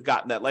just to have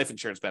gotten that life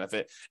insurance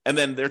benefit. And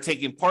then they're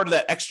taking part of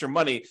that extra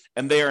money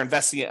and they are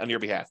investing it on your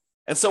behalf.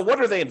 And so what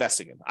are they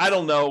investing in? I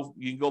don't know.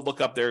 You can go look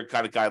up their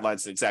kind of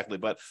guidelines exactly,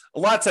 but a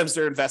lot of times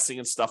they're investing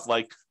in stuff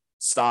like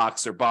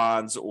stocks or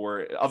bonds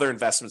or other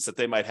investments that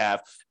they might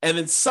have. And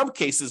in some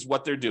cases,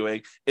 what they're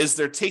doing is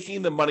they're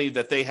taking the money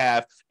that they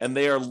have and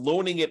they are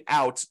loaning it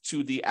out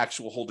to the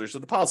actual holders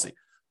of the policy.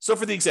 So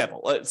for the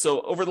example,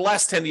 so over the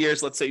last 10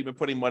 years, let's say you've been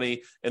putting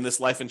money in this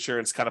life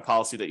insurance kind of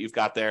policy that you've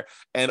got there.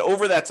 And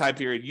over that time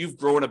period, you've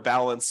grown a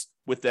balance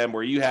with them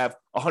where you have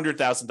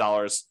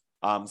 $100,000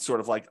 sort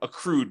of like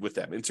accrued with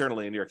them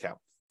internally in your account.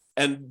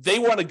 And they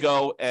want to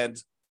go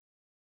and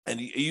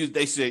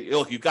they say,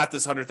 look, you've got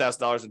this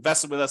 $100,000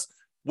 invested with us.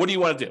 What do you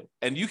want to do?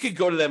 And you could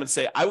go to them and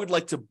say, I would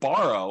like to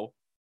borrow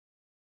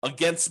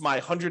against my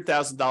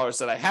 $100,000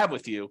 that I have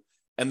with you.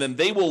 And then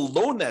they will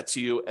loan that to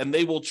you and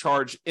they will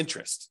charge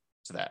interest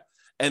to that.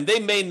 And they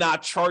may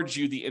not charge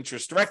you the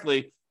interest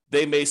directly.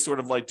 They may sort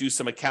of do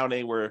some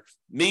accounting where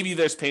maybe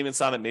there's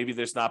payments on it, maybe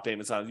there's not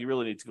payments on it. You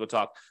really need to go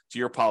talk to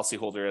your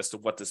policyholder as to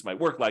what this might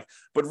work like.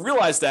 But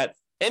realize that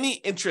any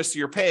interest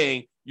you're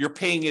paying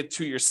it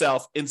to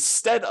yourself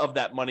instead of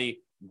that money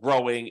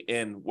growing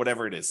in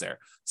whatever it is there.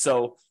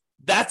 So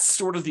that's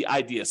sort of the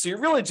idea. So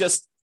you're really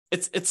just,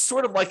 it's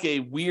sort of like a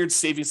weird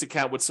savings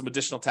account with some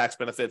additional tax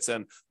benefits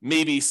and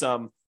maybe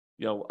some,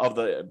 of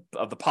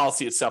the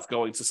policy itself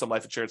going to some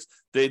life insurance.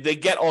 They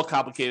get all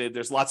complicated.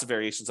 There's lots of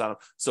variations on them.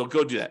 So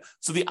go do that.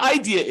 So the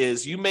idea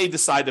is you may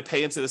decide to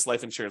pay into this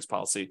life insurance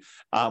policy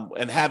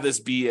and have this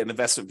be an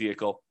investment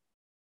vehicle.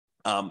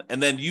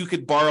 And then you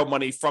could borrow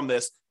money from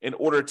this in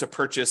order to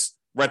purchase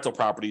rental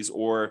properties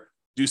or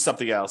do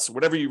something else,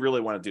 whatever you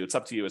really want to do. It's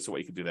up to you as to what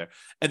you can do there.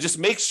 And just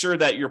make sure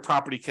that your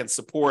property can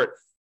support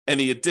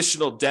any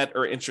additional debt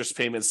or interest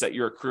payments that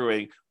you're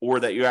accruing or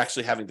that you're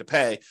actually having to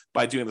pay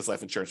by doing this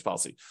life insurance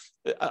policy.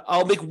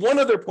 I'll make one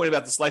other point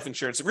about this life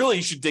insurance. Really,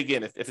 you should dig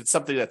in if it's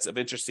something that's of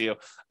interest to you.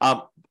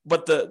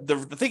 But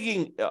the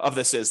thinking of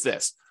this is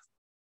this.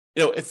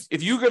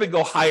 If you're going to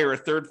go hire a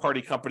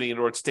third-party company in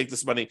order to take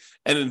this money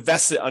and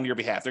invest it on your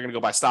behalf, they're going to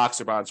go buy stocks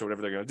or bonds or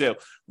whatever they're going to do.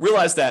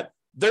 Realize that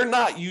they're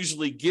not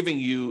usually giving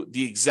you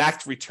the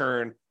exact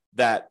return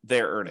that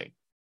they're earning.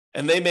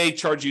 And they may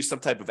charge you some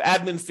type of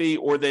admin fee,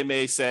 or they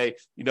may say,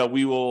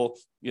 we will,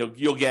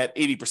 you'll get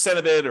 80%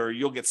 of it, or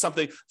you'll get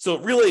something. So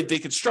really, they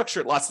can structure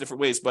it lots of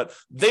different ways, but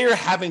they're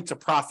having to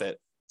profit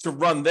to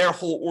run their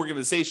whole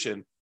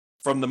organization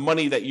from the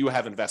money that you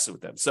have invested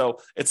with them. So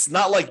it's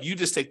not like you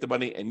just take the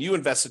money and you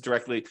invest it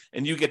directly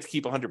and you get to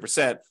keep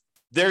 100%.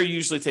 They're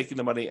usually taking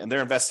the money and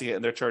they're investing it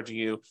and they're charging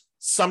you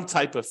some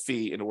type of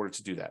fee in order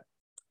to do that.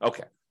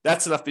 Okay,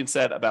 that's enough being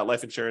said about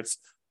life insurance.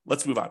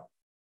 Let's move on.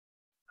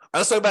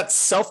 Let's talk about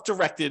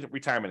self-directed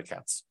retirement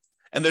accounts.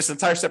 And there's an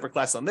entire separate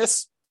class on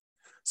this.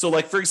 So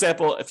for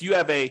example, if you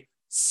have a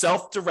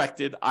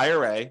self-directed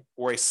IRA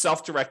or a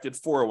self-directed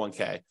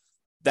 401k,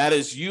 that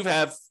is, you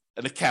have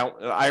an account,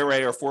 an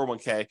IRA or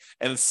 401k,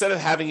 and instead of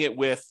having it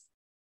with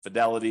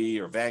Fidelity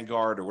or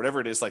Vanguard or whatever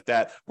it is like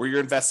that, where you're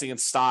investing in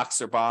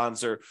stocks or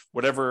bonds or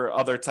whatever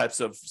other types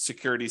of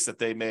securities that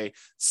they may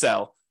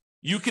sell,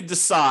 you could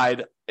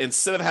decide,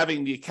 instead of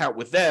having the account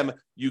with them,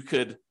 you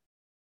could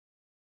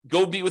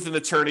go meet with an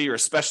attorney or a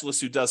specialist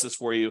who does this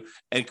for you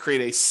and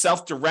create a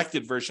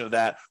self-directed version of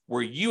that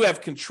where you have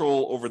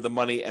control over the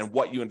money and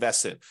what you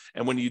invest in.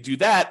 And when you do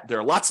that, there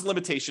are lots of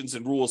limitations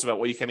and rules about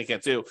what you can and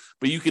can't do,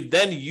 but you could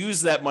then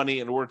use that money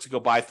in order to go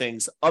buy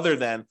things other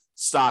than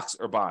stocks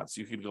or bonds.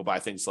 You could go buy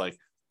things like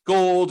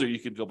gold, or you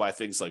could go buy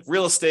things like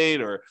real estate,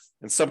 or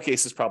in some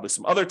cases, probably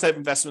some other type of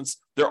investments.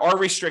 There are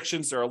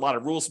restrictions. There are a lot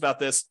of rules about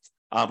this.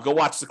 Go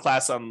watch the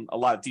class on a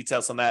lot of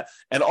details on that.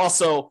 And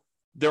also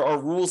there are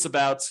rules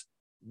about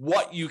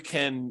what you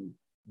can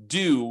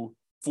do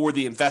for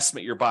the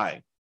investment you're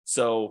buying.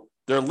 So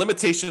there are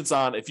limitations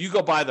on, if you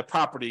go buy the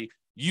property,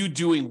 you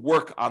doing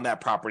work on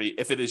that property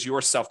if it is your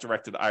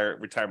self-directed IRA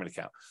retirement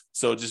account.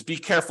 So just be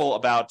careful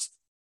about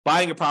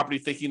buying a property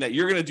thinking that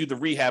you're going to do the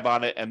rehab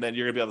on it and then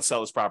you're going to be able to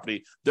sell this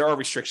property. There are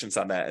restrictions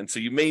on that. And so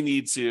you may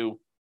need to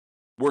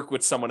work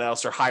with someone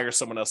else or hire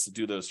someone else to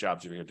do those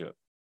jobs if you're going to do it.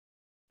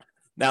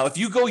 Now, if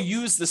you go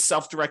use the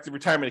self-directed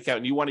retirement account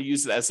and you want to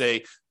use it as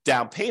a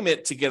down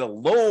payment to get a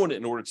loan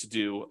in order to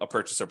do a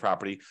purchase of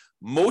property,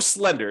 most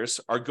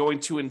lenders are going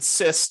to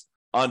insist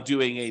on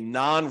doing a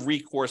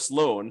non-recourse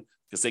loan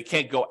because they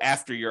can't go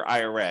after your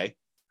IRA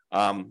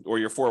or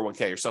your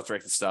 401k, your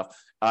self-directed stuff,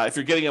 if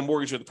you're getting a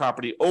mortgage with the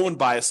property owned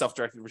by a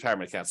self-directed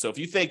retirement account. So if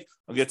you think,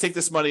 I'm going to take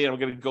this money and I'm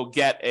going to go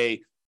get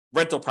a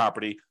rental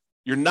property,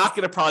 you're not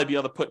going to probably be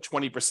able to put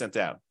 20%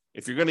 down.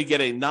 If you're going to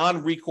get a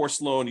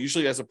non-recourse loan,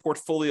 usually as a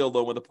portfolio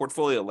loan with a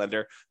portfolio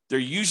lender, they're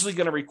usually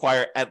going to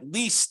require at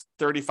least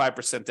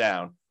 35%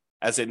 down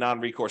as a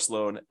non-recourse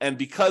loan. And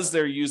because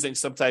they're using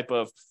some type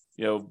of,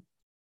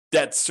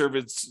 debt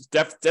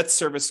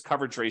service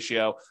coverage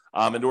ratio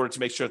in order to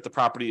make sure that the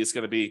property is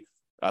going to be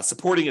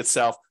supporting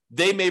itself,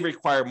 they may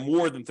require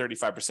more than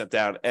 35%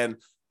 down. And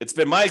it's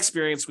been my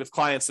experience with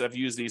clients that have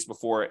used these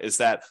before is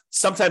that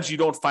sometimes you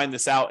don't find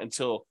this out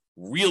until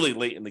really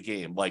late in the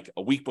game, like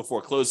a week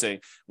before closing,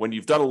 when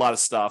you've done a lot of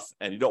stuff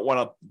and you don't want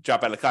to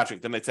jump out of the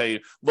contract. Then they tell you,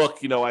 look,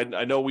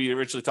 I know we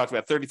originally talked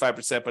about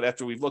 35%, but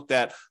after we've looked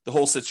at the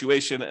whole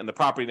situation and the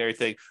property and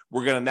everything,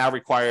 we're going to now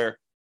require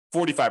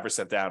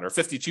 45% down or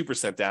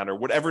 52% down or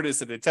whatever it is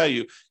that they tell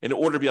you in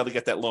order to be able to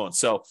get that loan.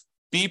 So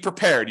be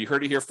prepared. You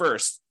heard it here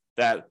first,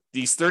 that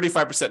these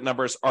 35%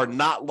 numbers are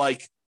not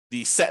like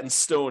the set in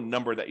stone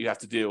number that you have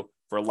to do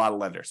for a lot of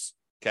lenders.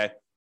 Okay.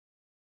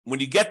 When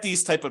you get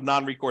these type of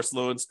non-recourse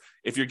loans,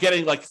 if you're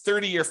getting like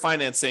 30-year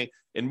financing,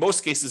 in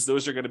most cases,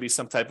 those are going to be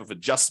some type of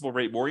adjustable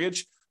rate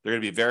mortgage. They're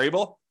going to be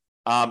variable.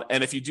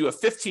 And if you do a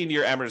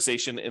 15-year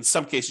amortization, in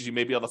some cases, you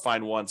may be able to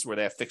find ones where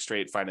they have fixed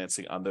rate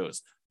financing on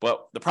those.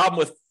 But the problem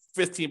with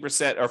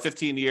 15% or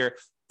 15-year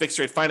fixed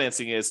rate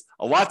financing is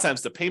a lot of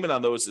times the payment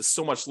on those is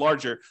so much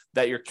larger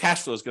that your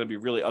cash flow is going to be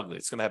really ugly.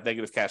 It's going to have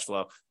negative cash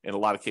flow in a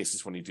lot of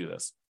cases when you do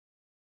this.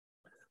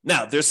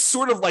 Now, there's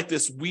sort of like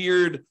this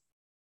weird,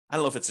 I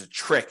don't know if it's a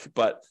trick,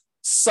 but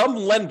some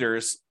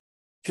lenders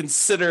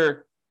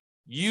consider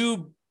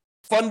you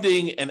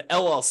funding an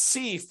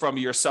LLC from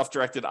your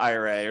self-directed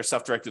IRA or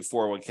self-directed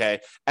 401k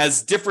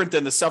as different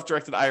than the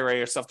self-directed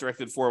IRA or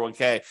self-directed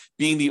 401k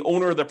being the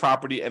owner of the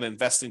property and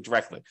investing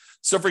directly.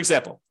 So, for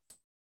example,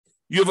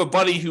 you have a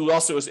buddy who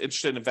also is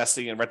interested in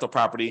investing in rental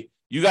property.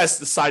 You guys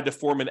decide to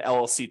form an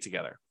LLC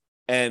together.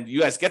 And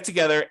you guys get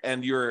together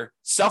and your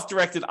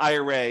self-directed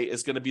IRA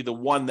is going to be the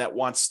one that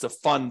wants to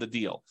fund the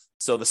deal.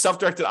 So the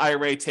self-directed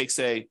IRA takes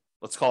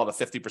let's call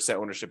it a 50%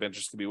 ownership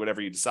interest, could be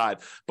whatever you decide,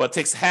 but it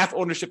takes half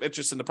ownership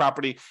interest in the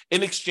property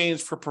in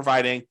exchange for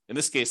providing, in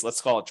this case,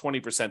 let's call it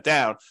 20%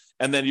 down.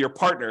 And then your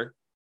partner,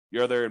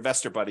 your other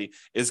investor buddy,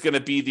 is going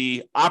to be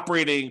the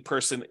operating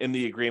person in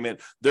the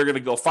agreement. They're going to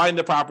go find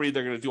the property.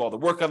 They're going to do all the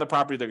work on the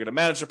property. They're going to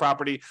manage the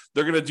property.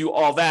 They're going to do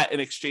all that in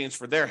exchange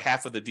for their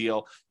half of the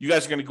deal. You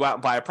guys are going to go out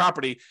and buy a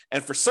property.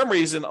 And for some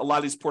reason, a lot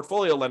of these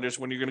portfolio lenders,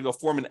 when you're going to go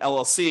form an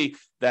LLC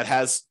that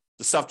has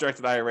the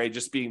self-directed IRA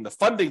just being the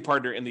funding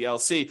partner in the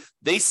LLC,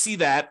 they see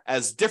that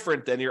as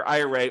different than your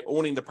IRA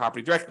owning the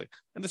property directly.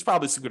 And there's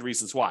probably some good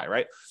reasons why,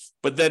 right?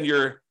 But then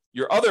your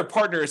other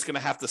partner is going to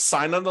have to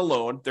sign on the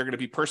loan. They're going to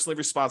be personally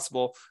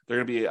responsible. They're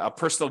going to be a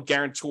personal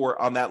guarantor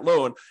on that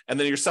loan. And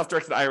then your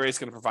self-directed IRA is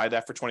going to provide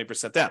that for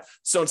 20% down.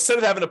 So instead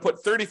of having to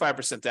put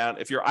 35% down,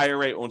 if your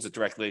IRA owns it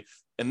directly,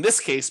 in this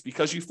case,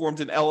 because you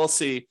formed an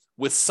LLC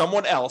with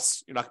someone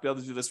else, you're not going to be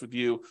able to do this with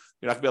you.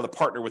 You're not going to be able to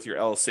partner with your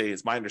LLC,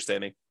 is my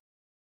understanding.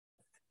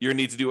 You're going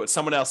to need to do it with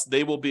someone else.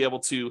 They will be able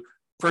to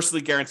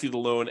personally guarantee the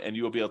loan, and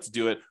you will be able to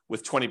do it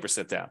with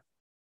 20% down.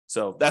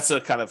 So that's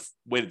a kind of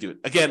way to do it.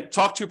 Again,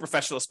 talk to a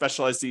professional,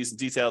 specialize these in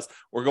details,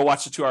 or go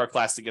watch the 2-hour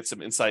class to get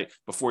some insight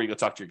before you go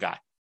talk to your guy.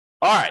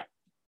 All right.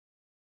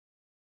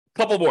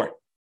 Couple more.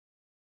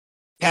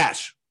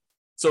 Cash.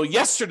 So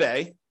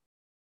yesterday,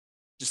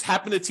 just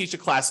happened to teach a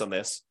class on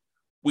this.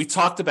 We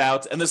talked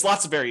about, and there's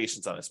lots of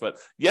variations on this, but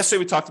yesterday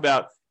we talked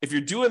about if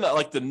you're doing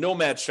like the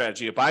nomad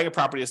strategy of buying a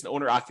property as an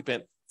owner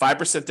occupant,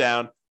 5%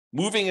 down,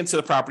 moving into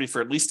the property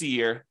for at least a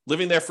year,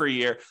 living there for a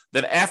year.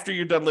 Then after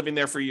you're done living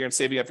there for a year and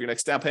saving up your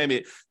next down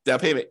payment,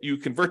 you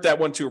convert that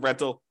one to a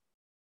rental.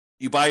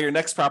 You buy your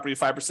next property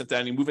 5%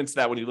 down, you move into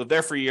that one, you live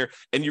there for a year,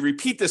 and you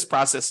repeat this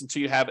process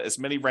until you have as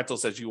many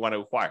rentals as you want to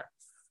acquire.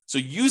 So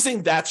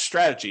using that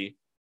strategy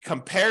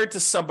compared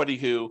to somebody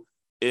who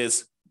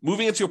is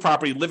moving into a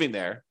property, living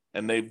there,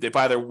 and they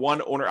buy their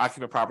one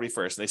owner-occupant property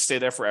first, and they stay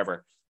there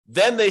forever.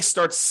 Then they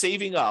start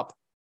saving up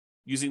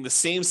using the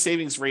same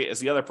savings rate as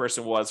the other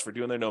person was for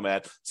doing their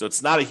nomad. So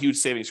it's not a huge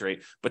savings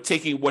rate, but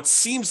taking what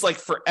seems like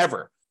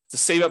forever to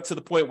save up to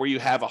the point where you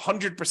have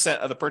 100%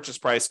 of the purchase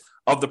price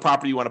of the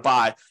property you want to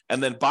buy,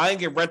 and then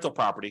buying a rental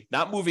property,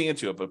 not moving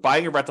into it, but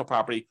buying a rental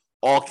property,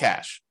 all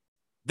cash.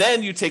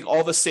 Then you take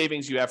all the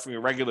savings you have from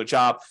your regular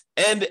job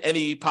and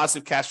any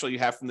positive cash flow you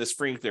have from this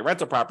free and clear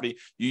rental property,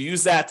 you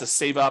use that to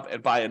save up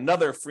and buy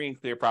another free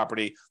and clear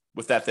property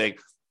with that thing.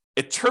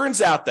 It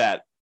turns out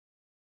that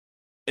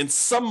in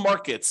some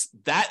markets,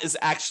 that is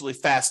actually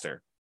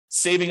faster,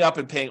 saving up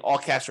and paying all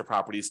cash for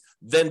properties,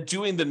 than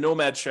doing the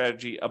nomad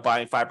strategy of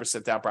buying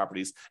 5% down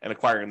properties and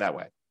acquiring that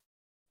way.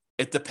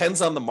 It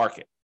depends on the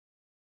market.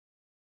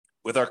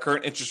 With our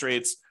current interest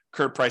rates,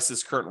 current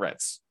prices, current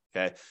rents.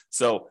 Okay,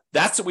 so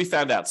that's what we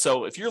found out.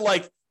 So if you're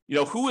like,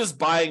 who is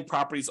buying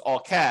properties all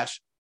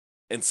cash?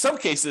 In some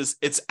cases,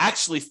 it's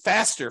actually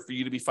faster for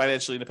you to be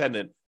financially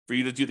independent, for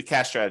you to do the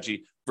cash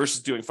strategy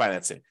versus doing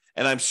financing.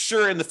 And I'm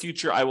sure in the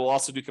future, I will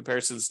also do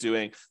comparisons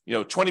doing,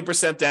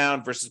 20%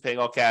 down versus paying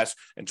all cash,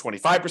 and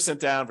 25%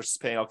 down versus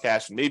paying all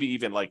cash, and maybe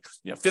even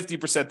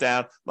 50%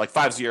 down, like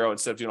 50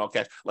 instead of doing all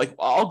cash. Like,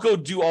 I'll go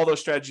do all those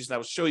strategies and I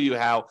will show you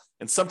how,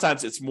 and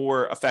sometimes it's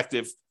more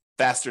effective,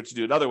 faster to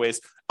do it other ways.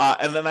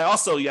 And then I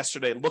also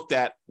yesterday looked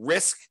at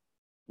risk,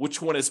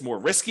 which one is more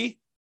risky.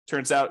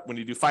 Turns out when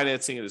you do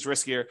financing, it is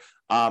riskier.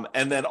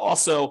 And then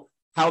also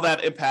how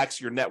that impacts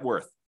your net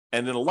worth.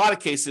 And in a lot of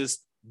cases,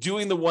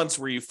 doing the ones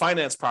where you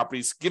finance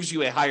properties gives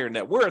you a higher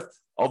net worth,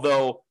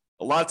 although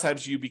a lot of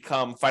times you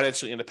become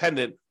financially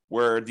independent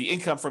where the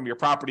income from your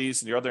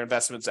properties and your other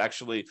investments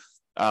actually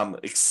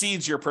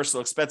exceeds your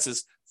personal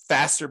expenses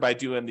faster by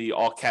doing the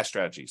all cash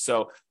strategy.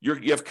 So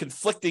you have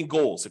conflicting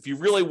goals. If you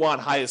really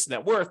want highest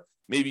net worth,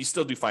 maybe you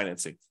still do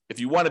financing. If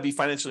you want to be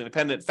financially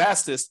independent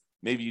fastest,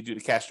 maybe you do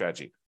the cash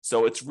strategy.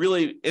 So it's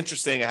really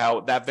interesting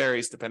how that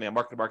varies depending on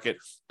market to market.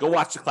 Go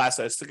watch the class.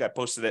 I think I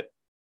posted it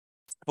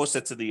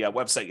to the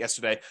website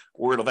yesterday,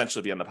 or it'll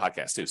eventually be on the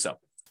podcast too. So,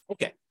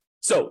 okay.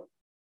 So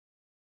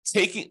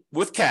taking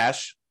with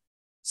cash,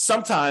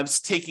 sometimes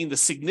taking the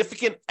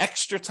significant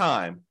extra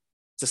time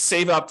to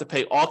save up to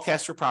pay all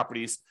cash for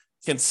properties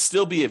can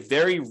still be a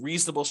very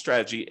reasonable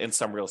strategy in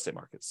some real estate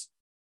markets.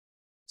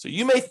 So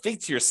you may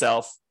think to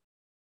yourself,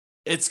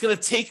 it's going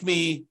to take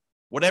me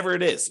whatever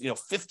it is,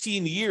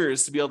 15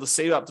 years to be able to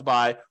save up to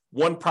buy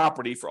one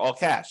property for all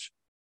cash.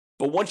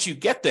 But once you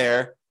get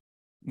there,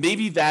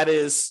 maybe that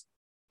is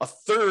a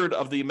third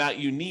of the amount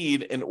you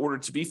need in order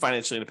to be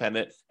financially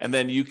independent. And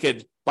then you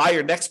could buy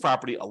your next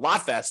property a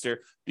lot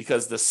faster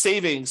because the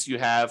savings you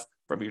have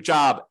from your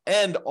job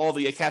and all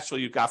the cash flow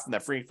you've got from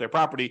that free and clear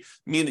property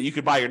mean that you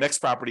could buy your next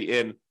property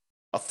in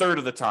a third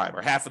of the time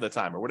or half of the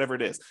time or whatever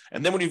it is.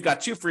 And then when you've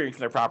got two free and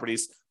clear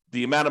properties,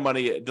 the amount of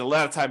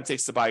time it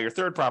takes to buy your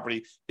third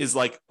property is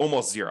like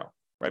almost zero,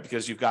 right?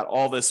 Because you've got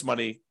all this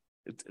money.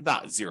 It's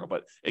not zero,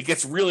 but it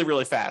gets really,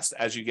 really fast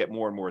as you get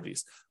more and more of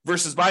these.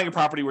 Versus buying a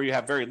property where you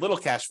have very little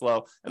cash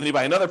flow, and then you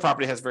buy another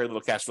property that has very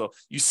little cash flow.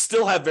 You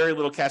still have very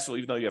little cash flow,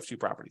 even though you have two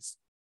properties.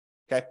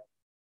 Okay.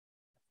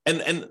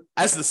 And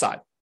as an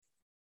aside,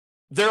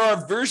 there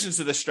are versions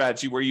of this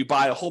strategy where you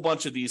buy a whole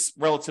bunch of these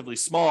relatively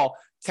small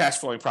cash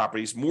flowing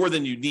properties, more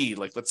than you need.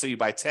 Like, let's say you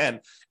buy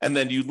 10, and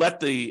then you let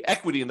the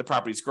equity in the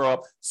properties grow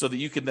up so that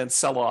you can then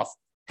sell off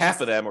half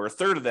of them or a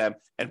third of them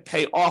and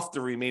pay off the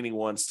remaining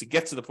ones to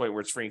get to the point where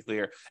it's free and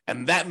clear.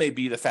 And that may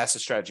be the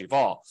fastest strategy of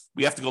all.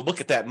 We have to go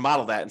look at that and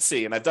model that and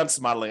see. And I've done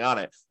some modeling on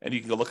it, and you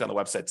can go look on the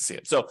website to see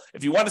it. So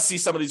if you want to see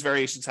some of these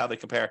variations, how they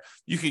compare,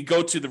 you can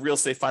go to the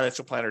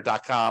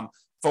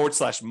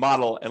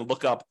realestatefinancialplanner.com/model and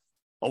look up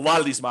a lot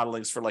of these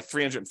modelings for like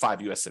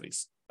 305 US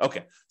cities.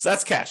 Okay, so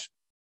that's cash.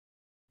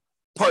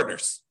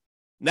 Partners.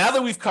 Now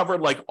that we've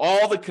covered like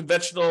all the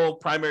conventional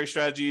primary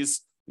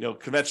strategies,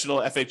 conventional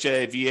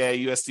FHA, VA,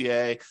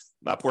 USDA,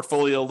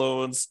 portfolio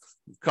loans,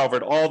 we've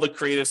covered all the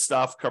creative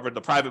stuff, covered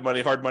the private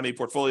money, hard money,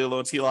 portfolio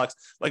loans, HELOCs,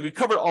 like we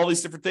covered all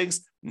these different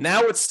things.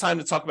 Now it's time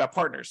to talk about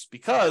partners,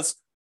 because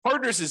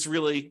partners is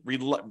really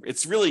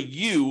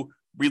you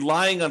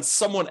relying on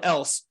someone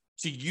else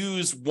to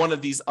use one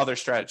of these other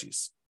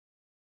strategies,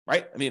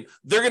 right? I mean,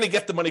 they're going to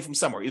get the money from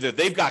somewhere. Either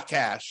they've got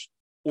cash,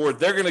 or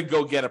they're going to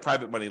go get a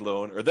private money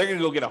loan, or they're going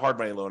to go get a hard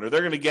money loan, or they're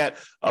going to get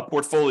a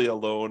portfolio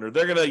loan, or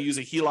they're going to use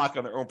a HELOC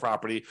on their own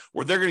property,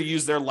 or they're going to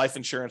use their life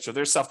insurance or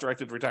their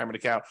self-directed retirement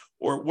account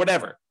or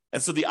whatever.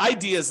 And so the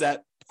idea is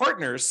that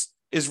partners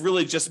is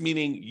really just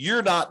meaning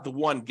you're not the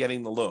one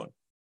getting the loan.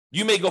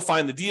 You may go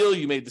find the deal.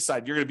 You may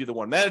decide you're going to be the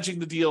one managing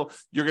the deal.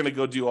 You're going to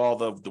go do all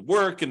the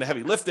work and the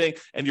heavy lifting,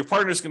 and your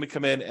partner is going to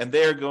come in and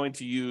they're going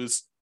to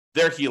use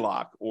their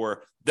HELOC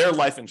or their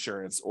life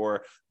insurance,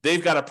 or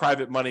they've got a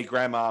private money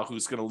grandma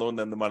who's going to loan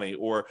them the money,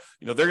 or,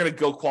 they're going to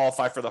go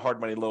qualify for the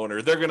hard money loan,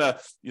 or they're going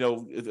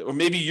to, or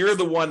maybe you're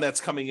the one that's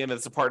coming in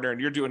as a partner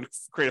and you're doing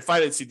creative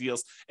financing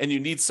deals and you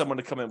need someone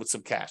to come in with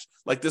some cash.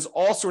 Like, there's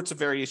all sorts of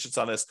variations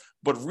on this,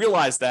 but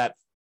realize that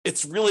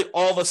it's really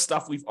all the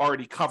stuff we've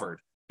already covered.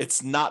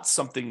 It's not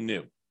something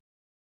new.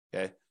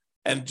 Okay.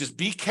 And just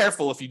be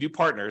careful if you do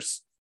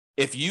partners.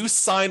 If you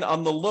sign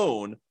on the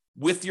loan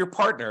with your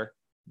partner,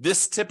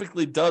 this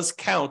typically does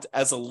count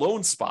as a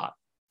loan spot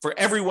for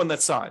everyone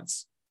that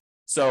signs.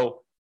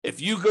 So if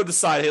you go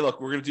decide, hey,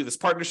 look, we're going to do this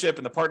partnership,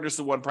 and the partner's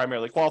the one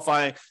primarily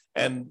qualifying,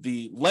 and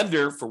the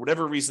lender, for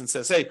whatever reason,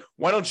 says, hey,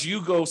 why don't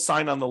you go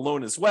sign on the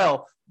loan as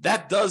well?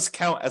 That does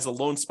count as a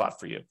loan spot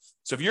for you.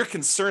 So if you're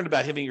concerned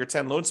about hitting your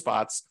 10 loan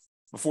spots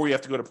before you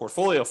have to go to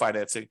portfolio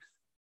financing,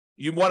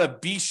 you want to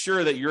be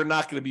sure that you're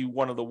not going to be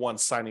one of the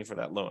ones signing for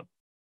that loan.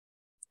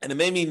 And it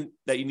may mean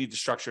that you need to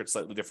structure it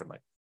slightly differently.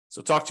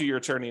 So talk to your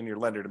attorney and your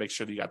lender to make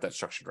sure that you got that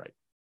structured right.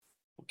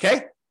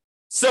 Okay?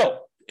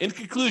 So in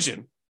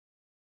conclusion,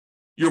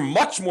 you're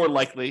much more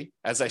likely,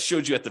 as I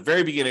showed you at the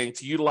very beginning,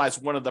 to utilize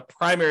one of the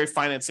primary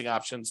financing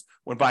options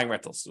when buying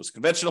rentals. It was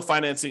conventional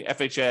financing,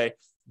 FHA,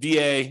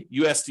 VA,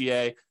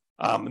 USDA,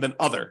 and then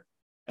other.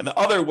 And the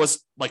other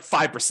was like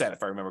 5%,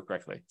 if I remember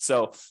correctly.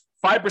 So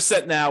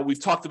 5% now,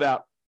 we've talked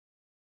about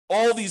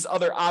all these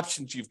other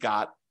options you've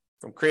got,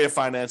 from creative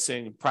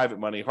financing, private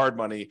money, hard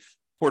money,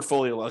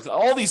 portfolio loans,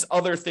 all these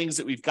other things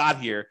that we've got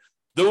here,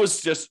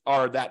 those just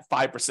are that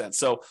 5%.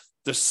 So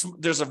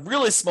there's a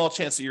really small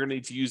chance that you're going to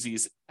need to use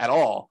these at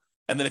all.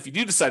 And then if you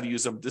do decide to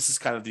use them, this is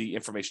kind of the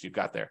information you've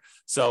got there.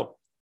 So,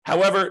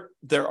 however,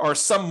 there are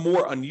some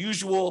more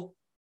unusual,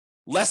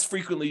 less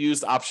frequently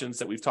used options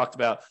that we've talked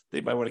about that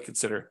you might want to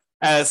consider,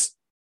 as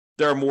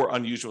there are more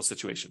unusual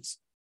situations.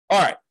 All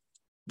right,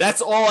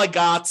 that's all I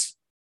got.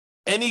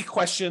 Any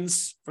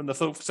questions from the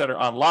folks that are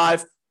on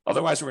live?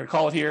 Otherwise, we're going to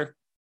call it here.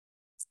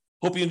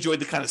 Hope you enjoyed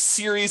the kind of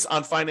series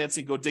on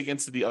financing. Go dig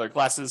into the other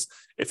classes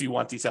if you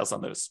want details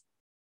on those.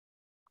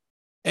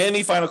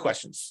 Any final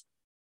questions?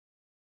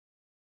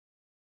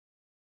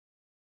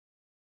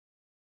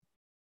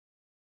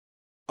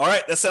 All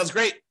right, that sounds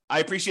great. I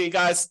appreciate you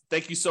guys.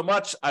 Thank you so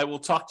much. I will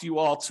talk to you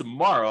all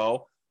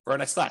tomorrow for our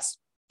next class.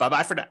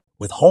 Bye-bye for now.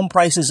 With home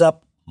prices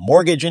up,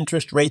 mortgage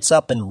interest rates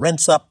up, and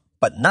rents up,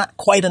 but not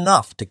quite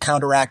enough to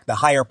counteract the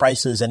higher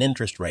prices and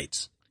interest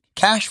rates,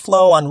 cash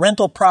flow on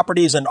rental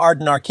properties in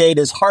Arden Arcade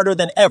is harder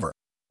than ever.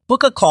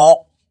 Book a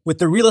call with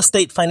the Real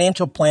Estate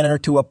Financial Planner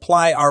to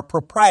apply our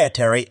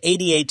proprietary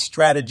 88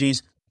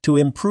 strategies to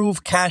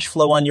improve cash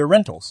flow on your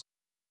rentals.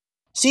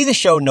 See the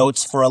show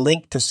notes for a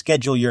link to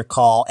schedule your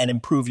call and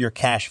improve your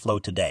cash flow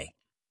today.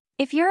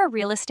 If you're a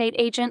real estate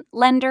agent,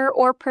 lender,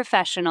 or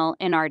professional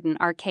in Arden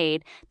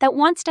Arcade that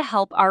wants to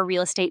help our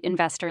real estate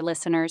investor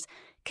listeners,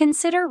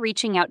 consider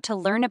reaching out to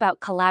learn about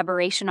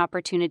collaboration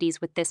opportunities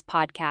with this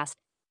podcast.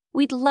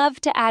 We'd love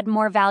to add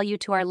more value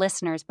to our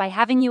listeners by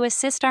having you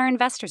assist our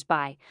investors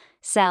buy,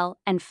 sell,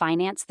 and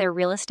finance their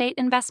real estate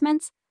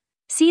investments.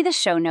 See the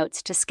show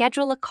notes to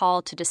schedule a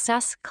call to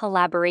discuss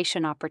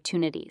collaboration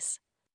opportunities.